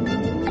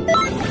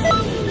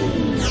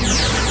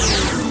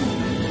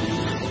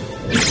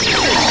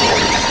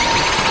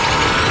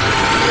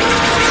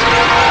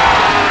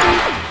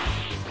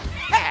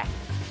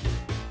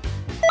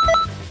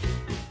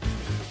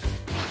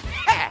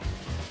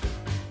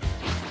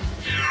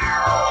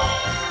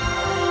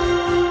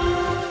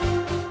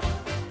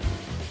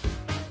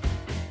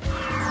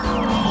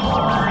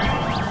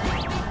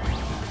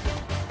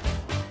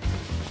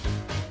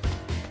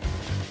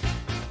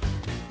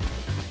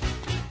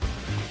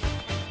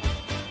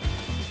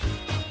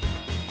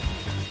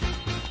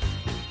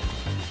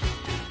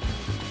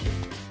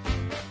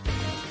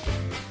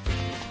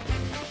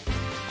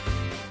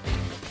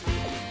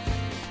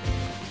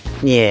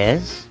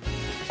 Yes?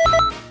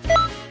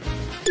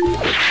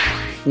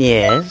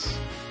 Yes?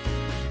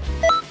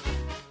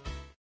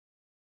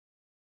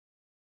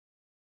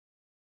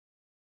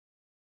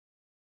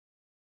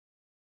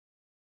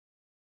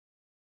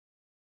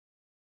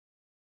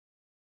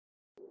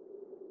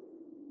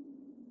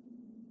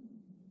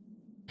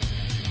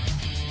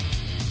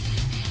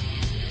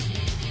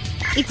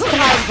 It's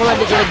time for a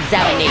little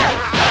examination.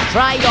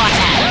 Try your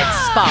hand at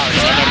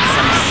sparring against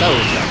some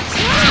soldiers.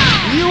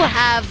 You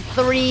have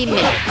 3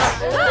 minutes.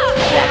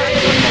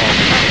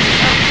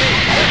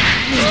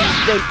 Please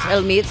don't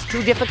tell me it's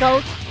too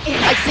difficult.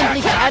 I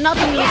simply cannot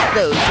enlist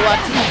those who are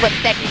too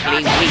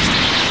pathetically weak.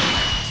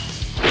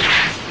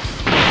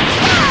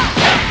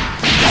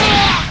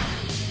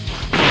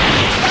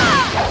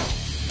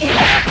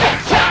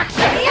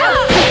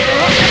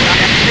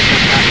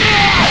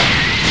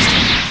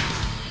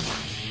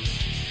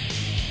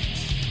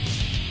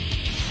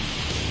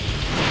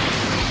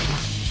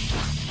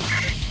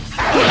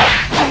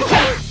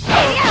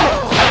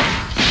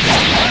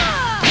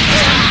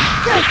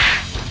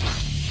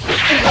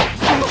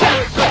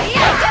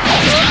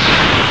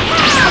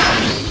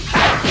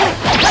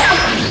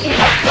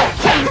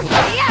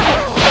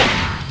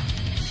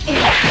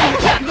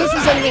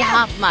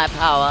 Half my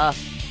power.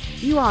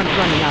 You aren't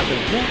running out of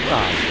breath,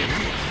 are you?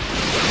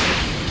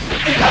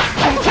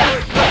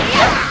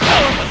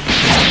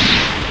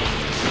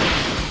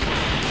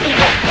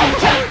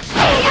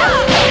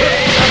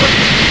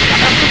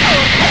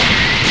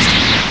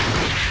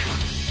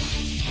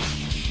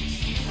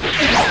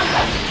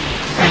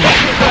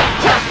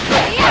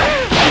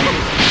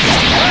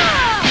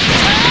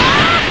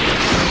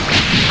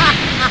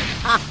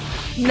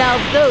 Now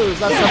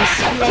those are some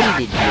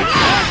splendid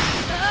movements.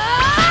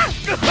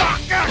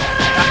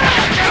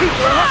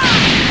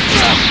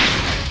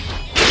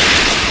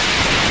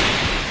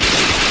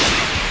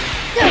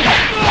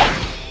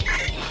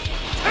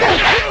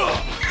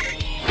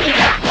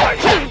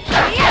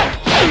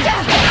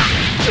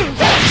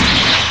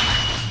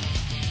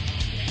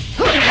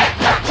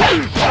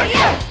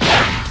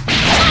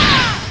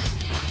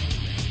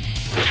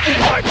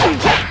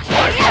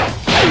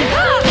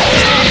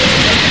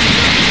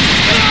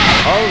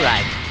 All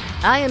right,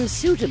 I am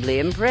suitably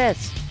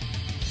impressed.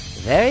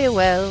 Very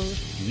well,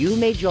 you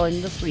may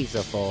join the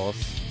Freezer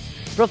Force.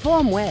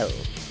 Perform well,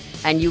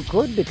 and you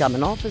could become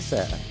an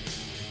officer.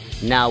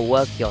 Now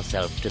work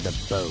yourself to the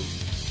bone.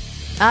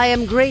 I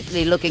am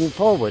greatly looking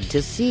forward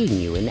to seeing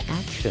you in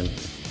action.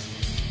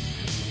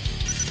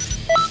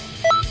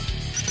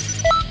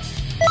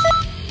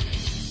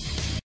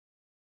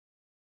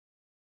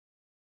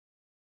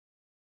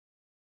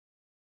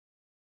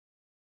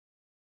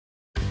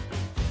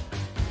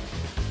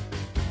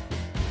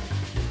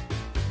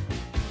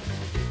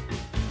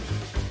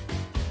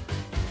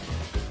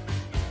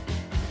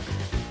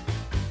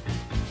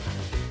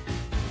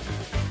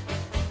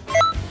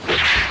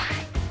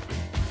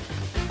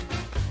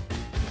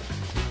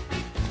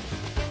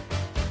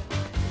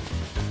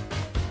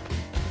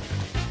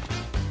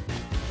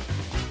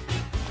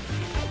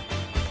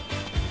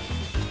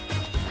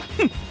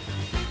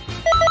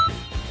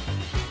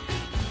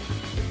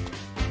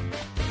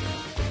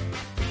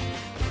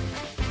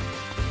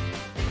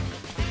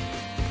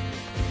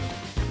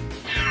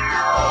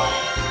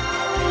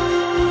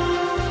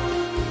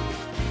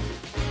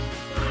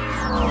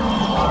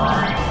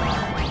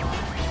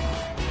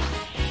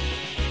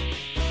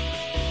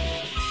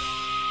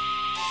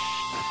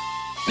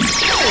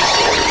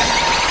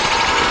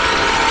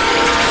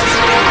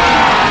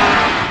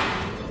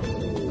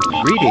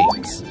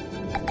 Greetings.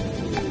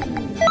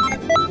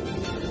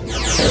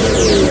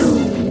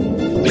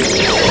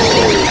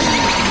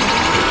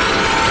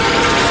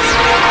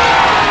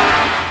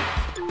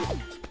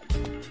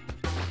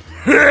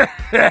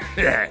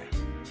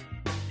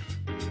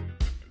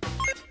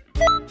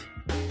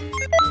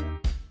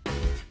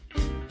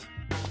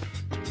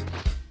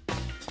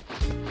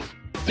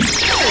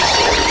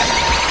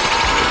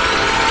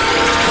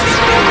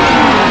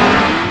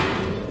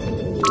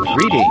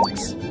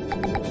 Greetings.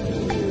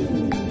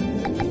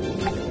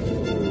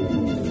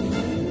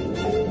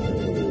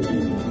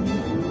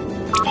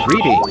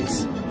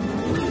 Greetings.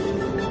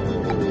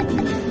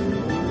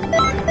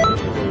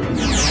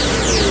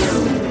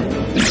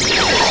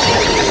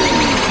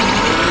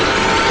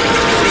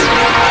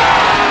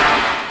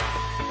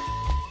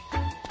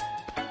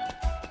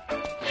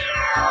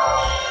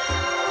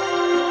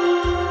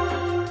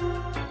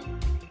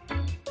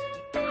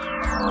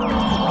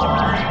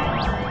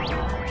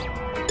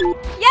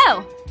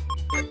 Yo!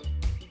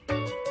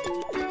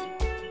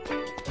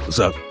 What's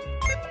up?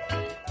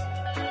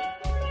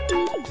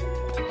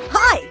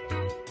 Hi!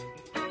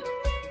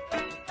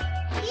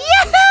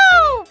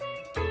 Yahoo!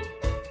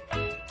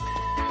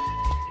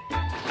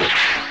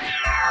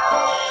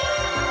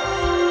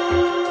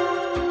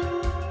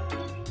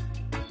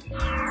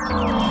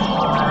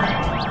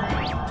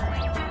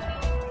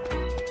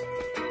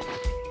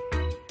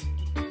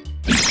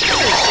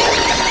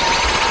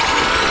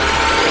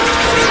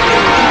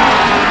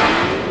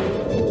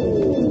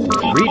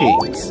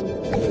 Greetings.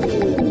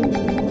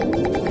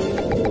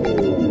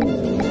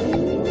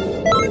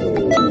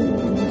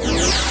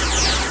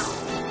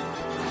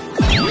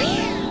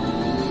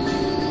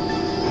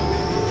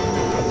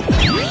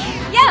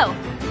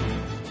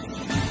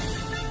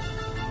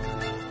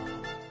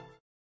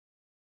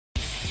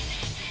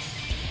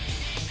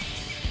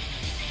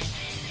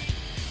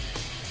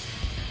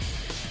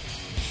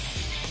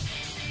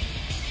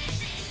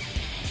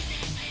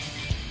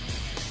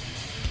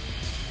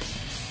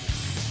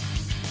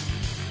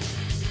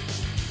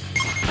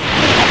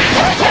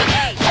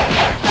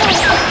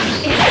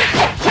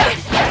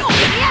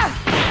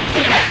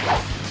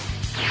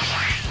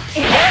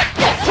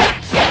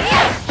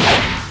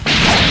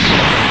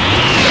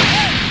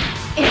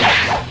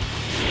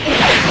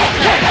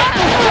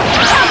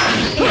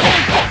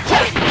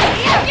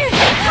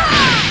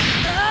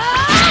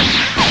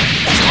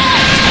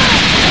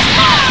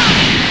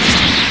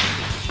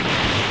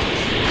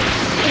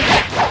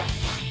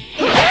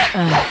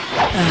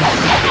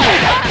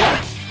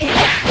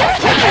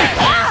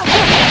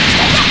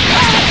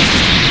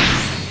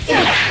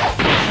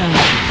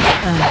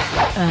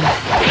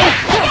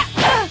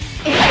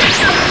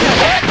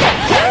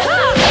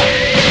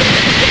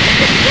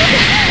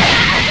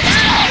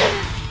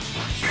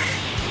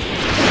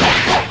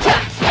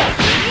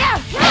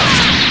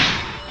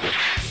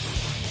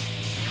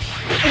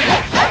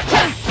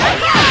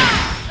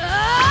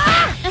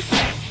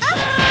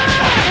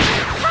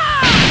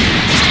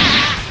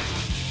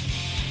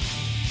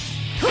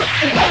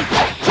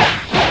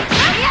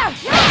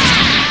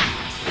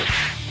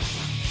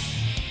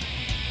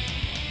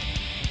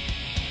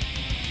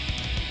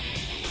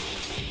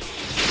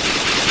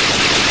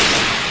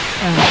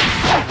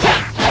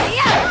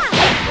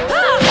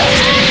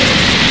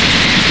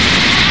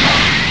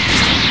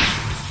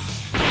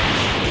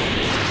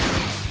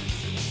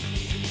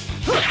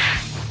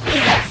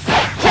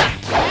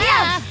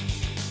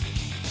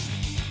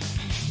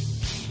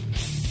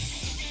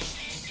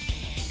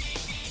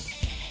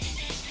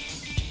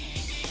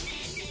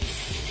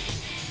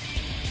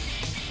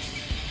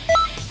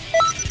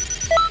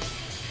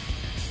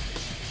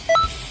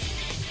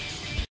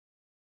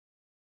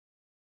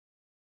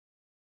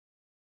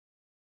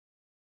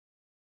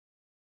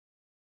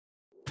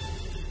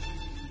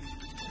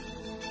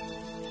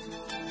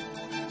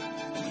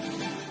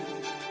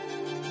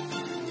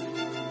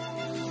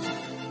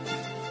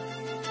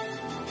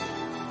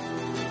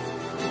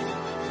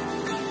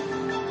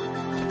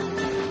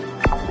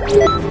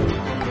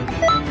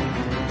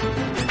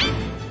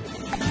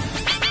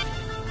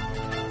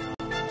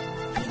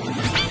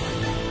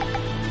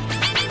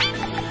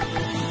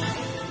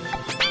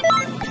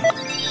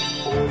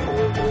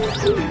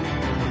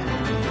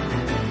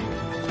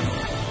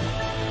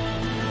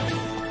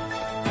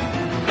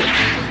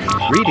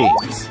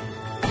 Greetings.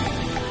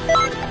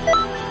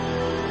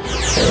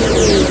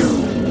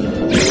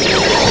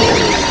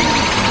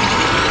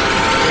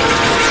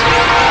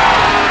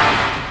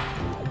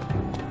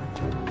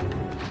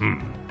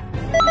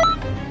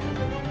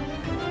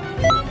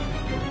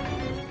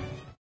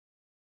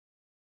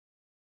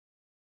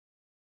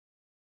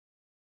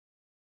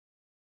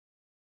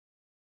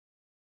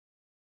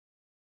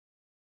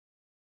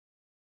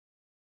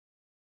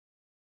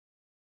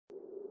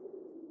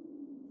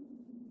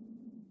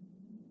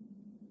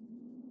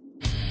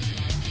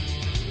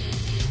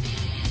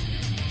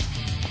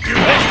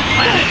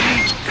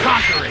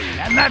 Conquering,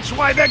 and that's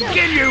why the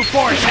Ginyu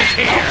Force is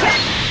here!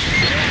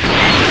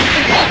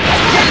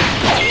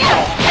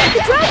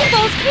 The Dragon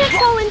Balls can't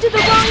fall into the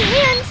wrong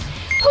hands!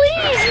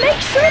 Please,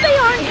 make sure they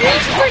aren't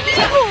used for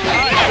evil!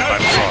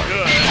 I'm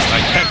sorry. I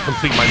can't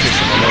complete my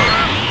mission alone.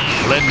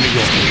 Lend me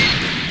your aid.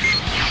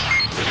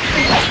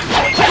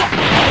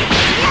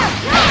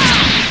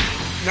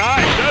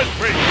 Nice, that's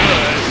pretty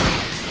good.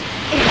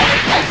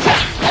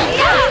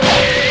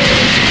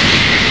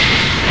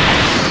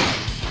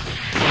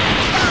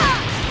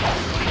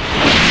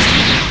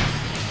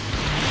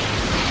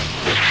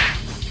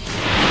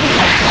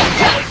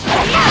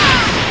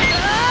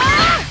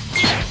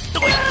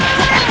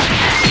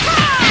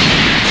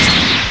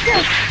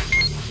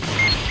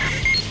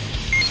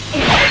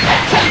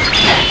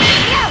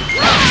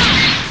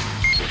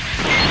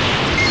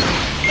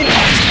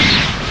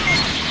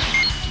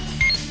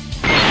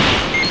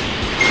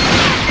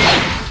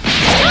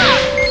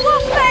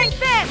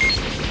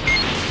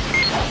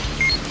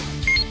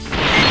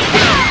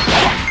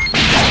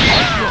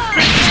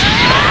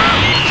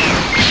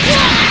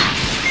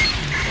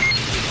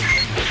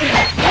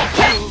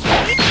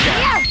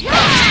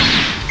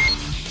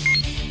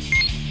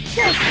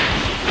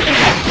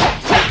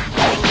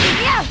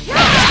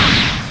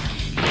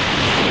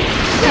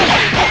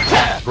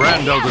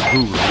 Grand Elder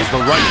Guru is the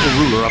rightful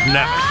ruler of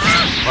Namek.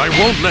 I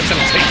won't let them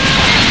take it.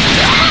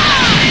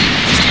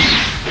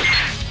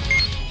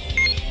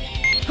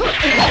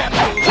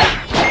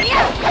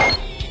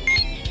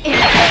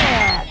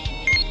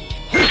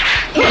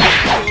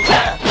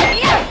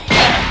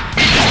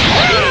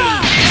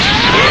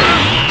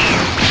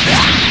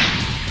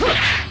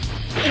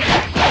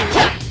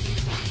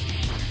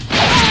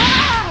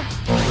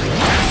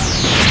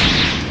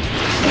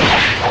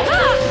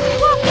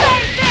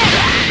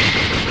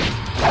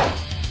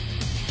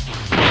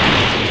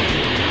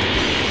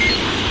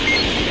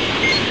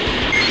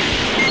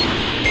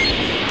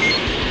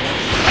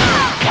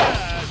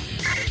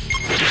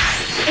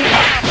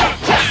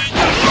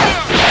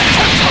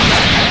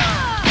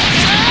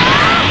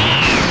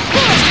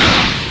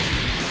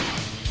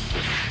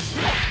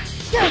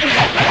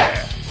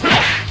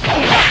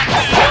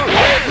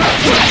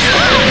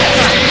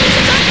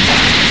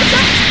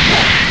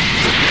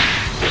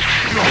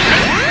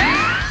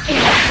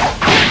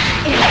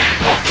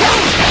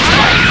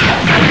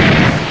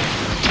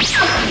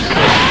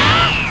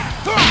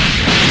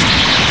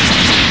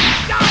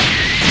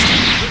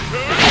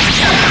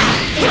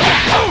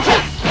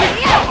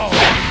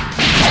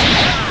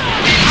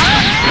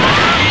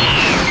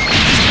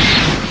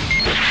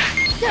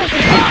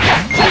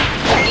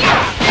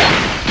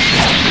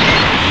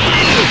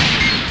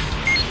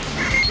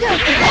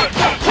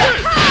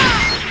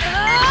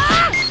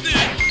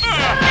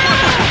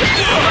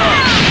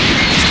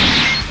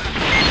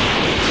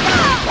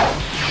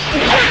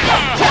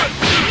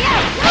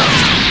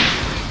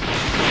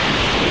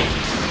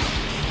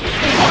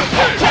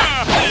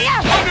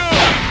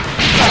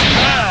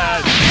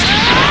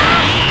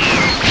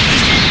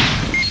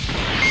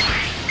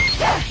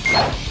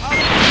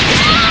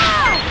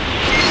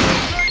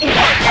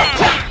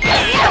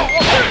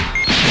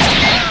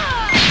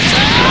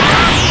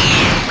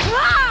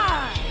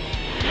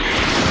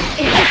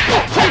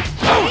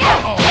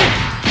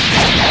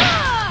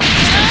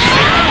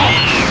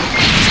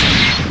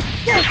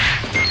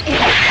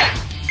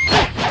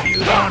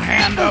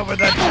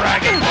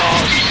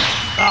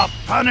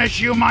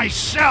 Punish you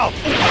myself!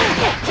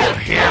 You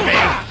hear me?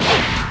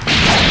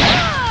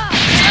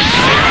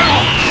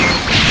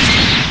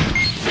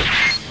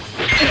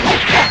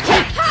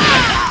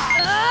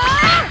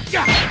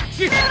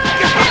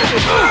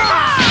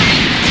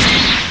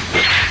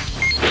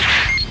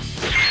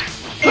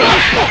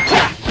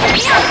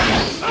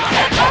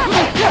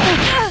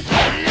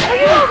 Are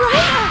you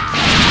alright?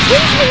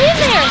 Please hang in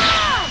there!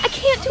 I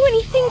can't do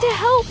anything to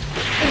help.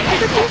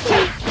 Forgive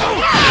me.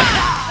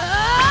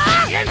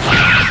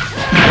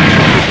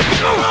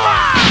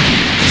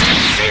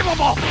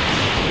 Inconceivable!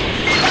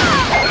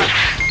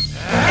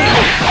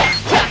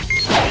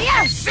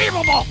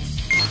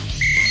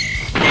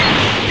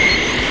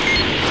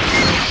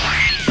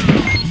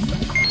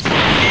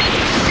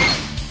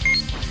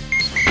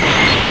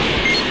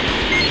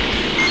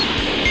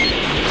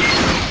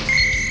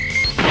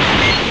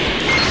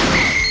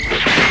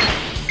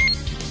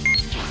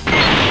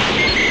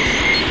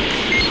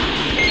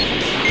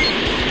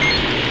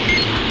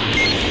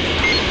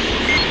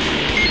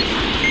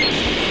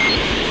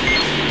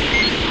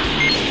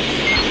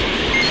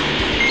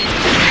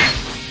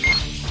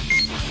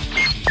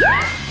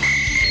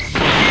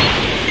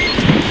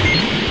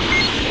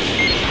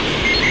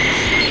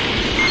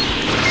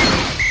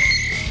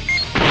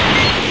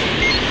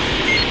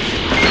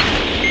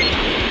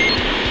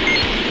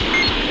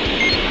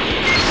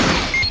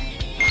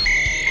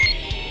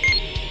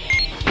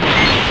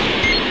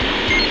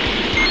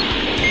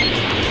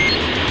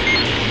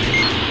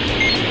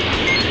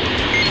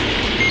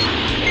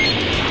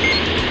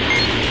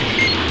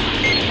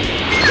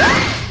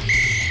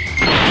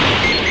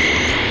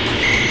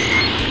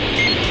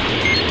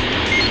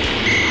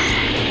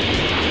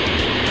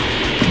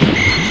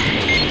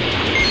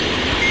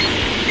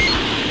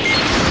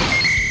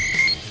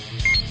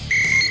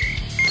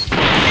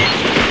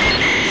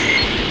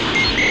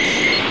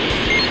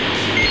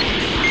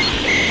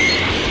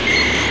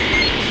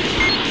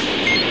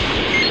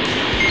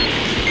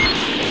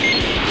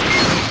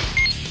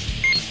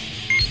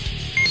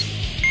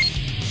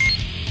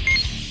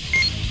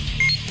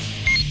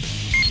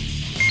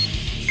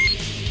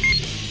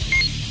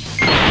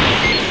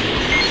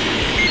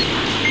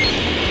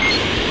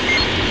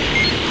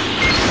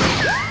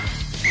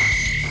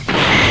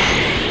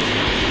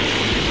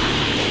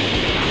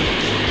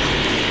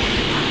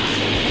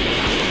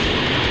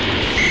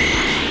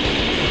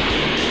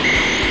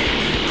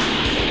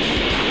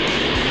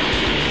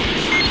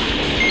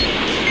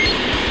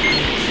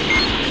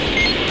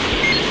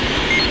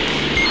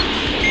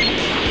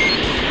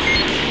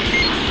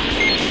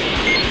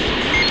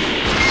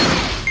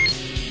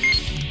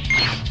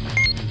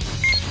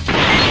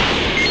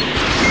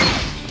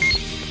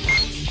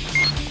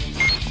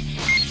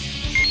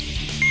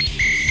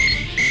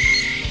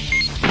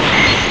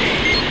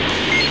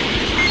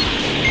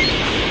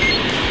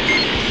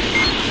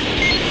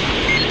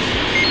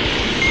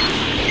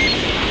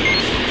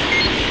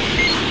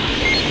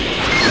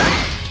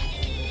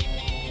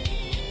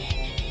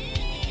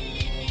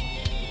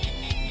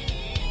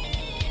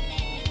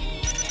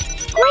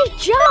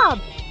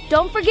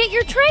 don't forget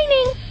your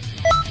training.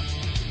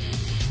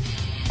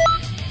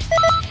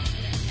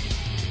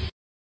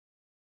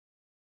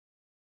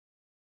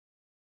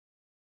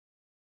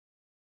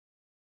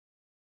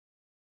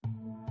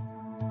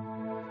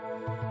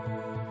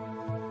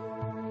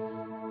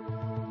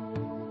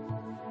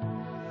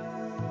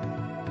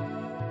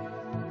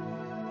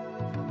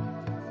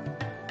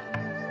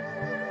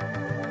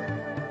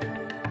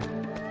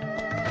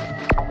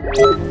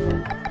 You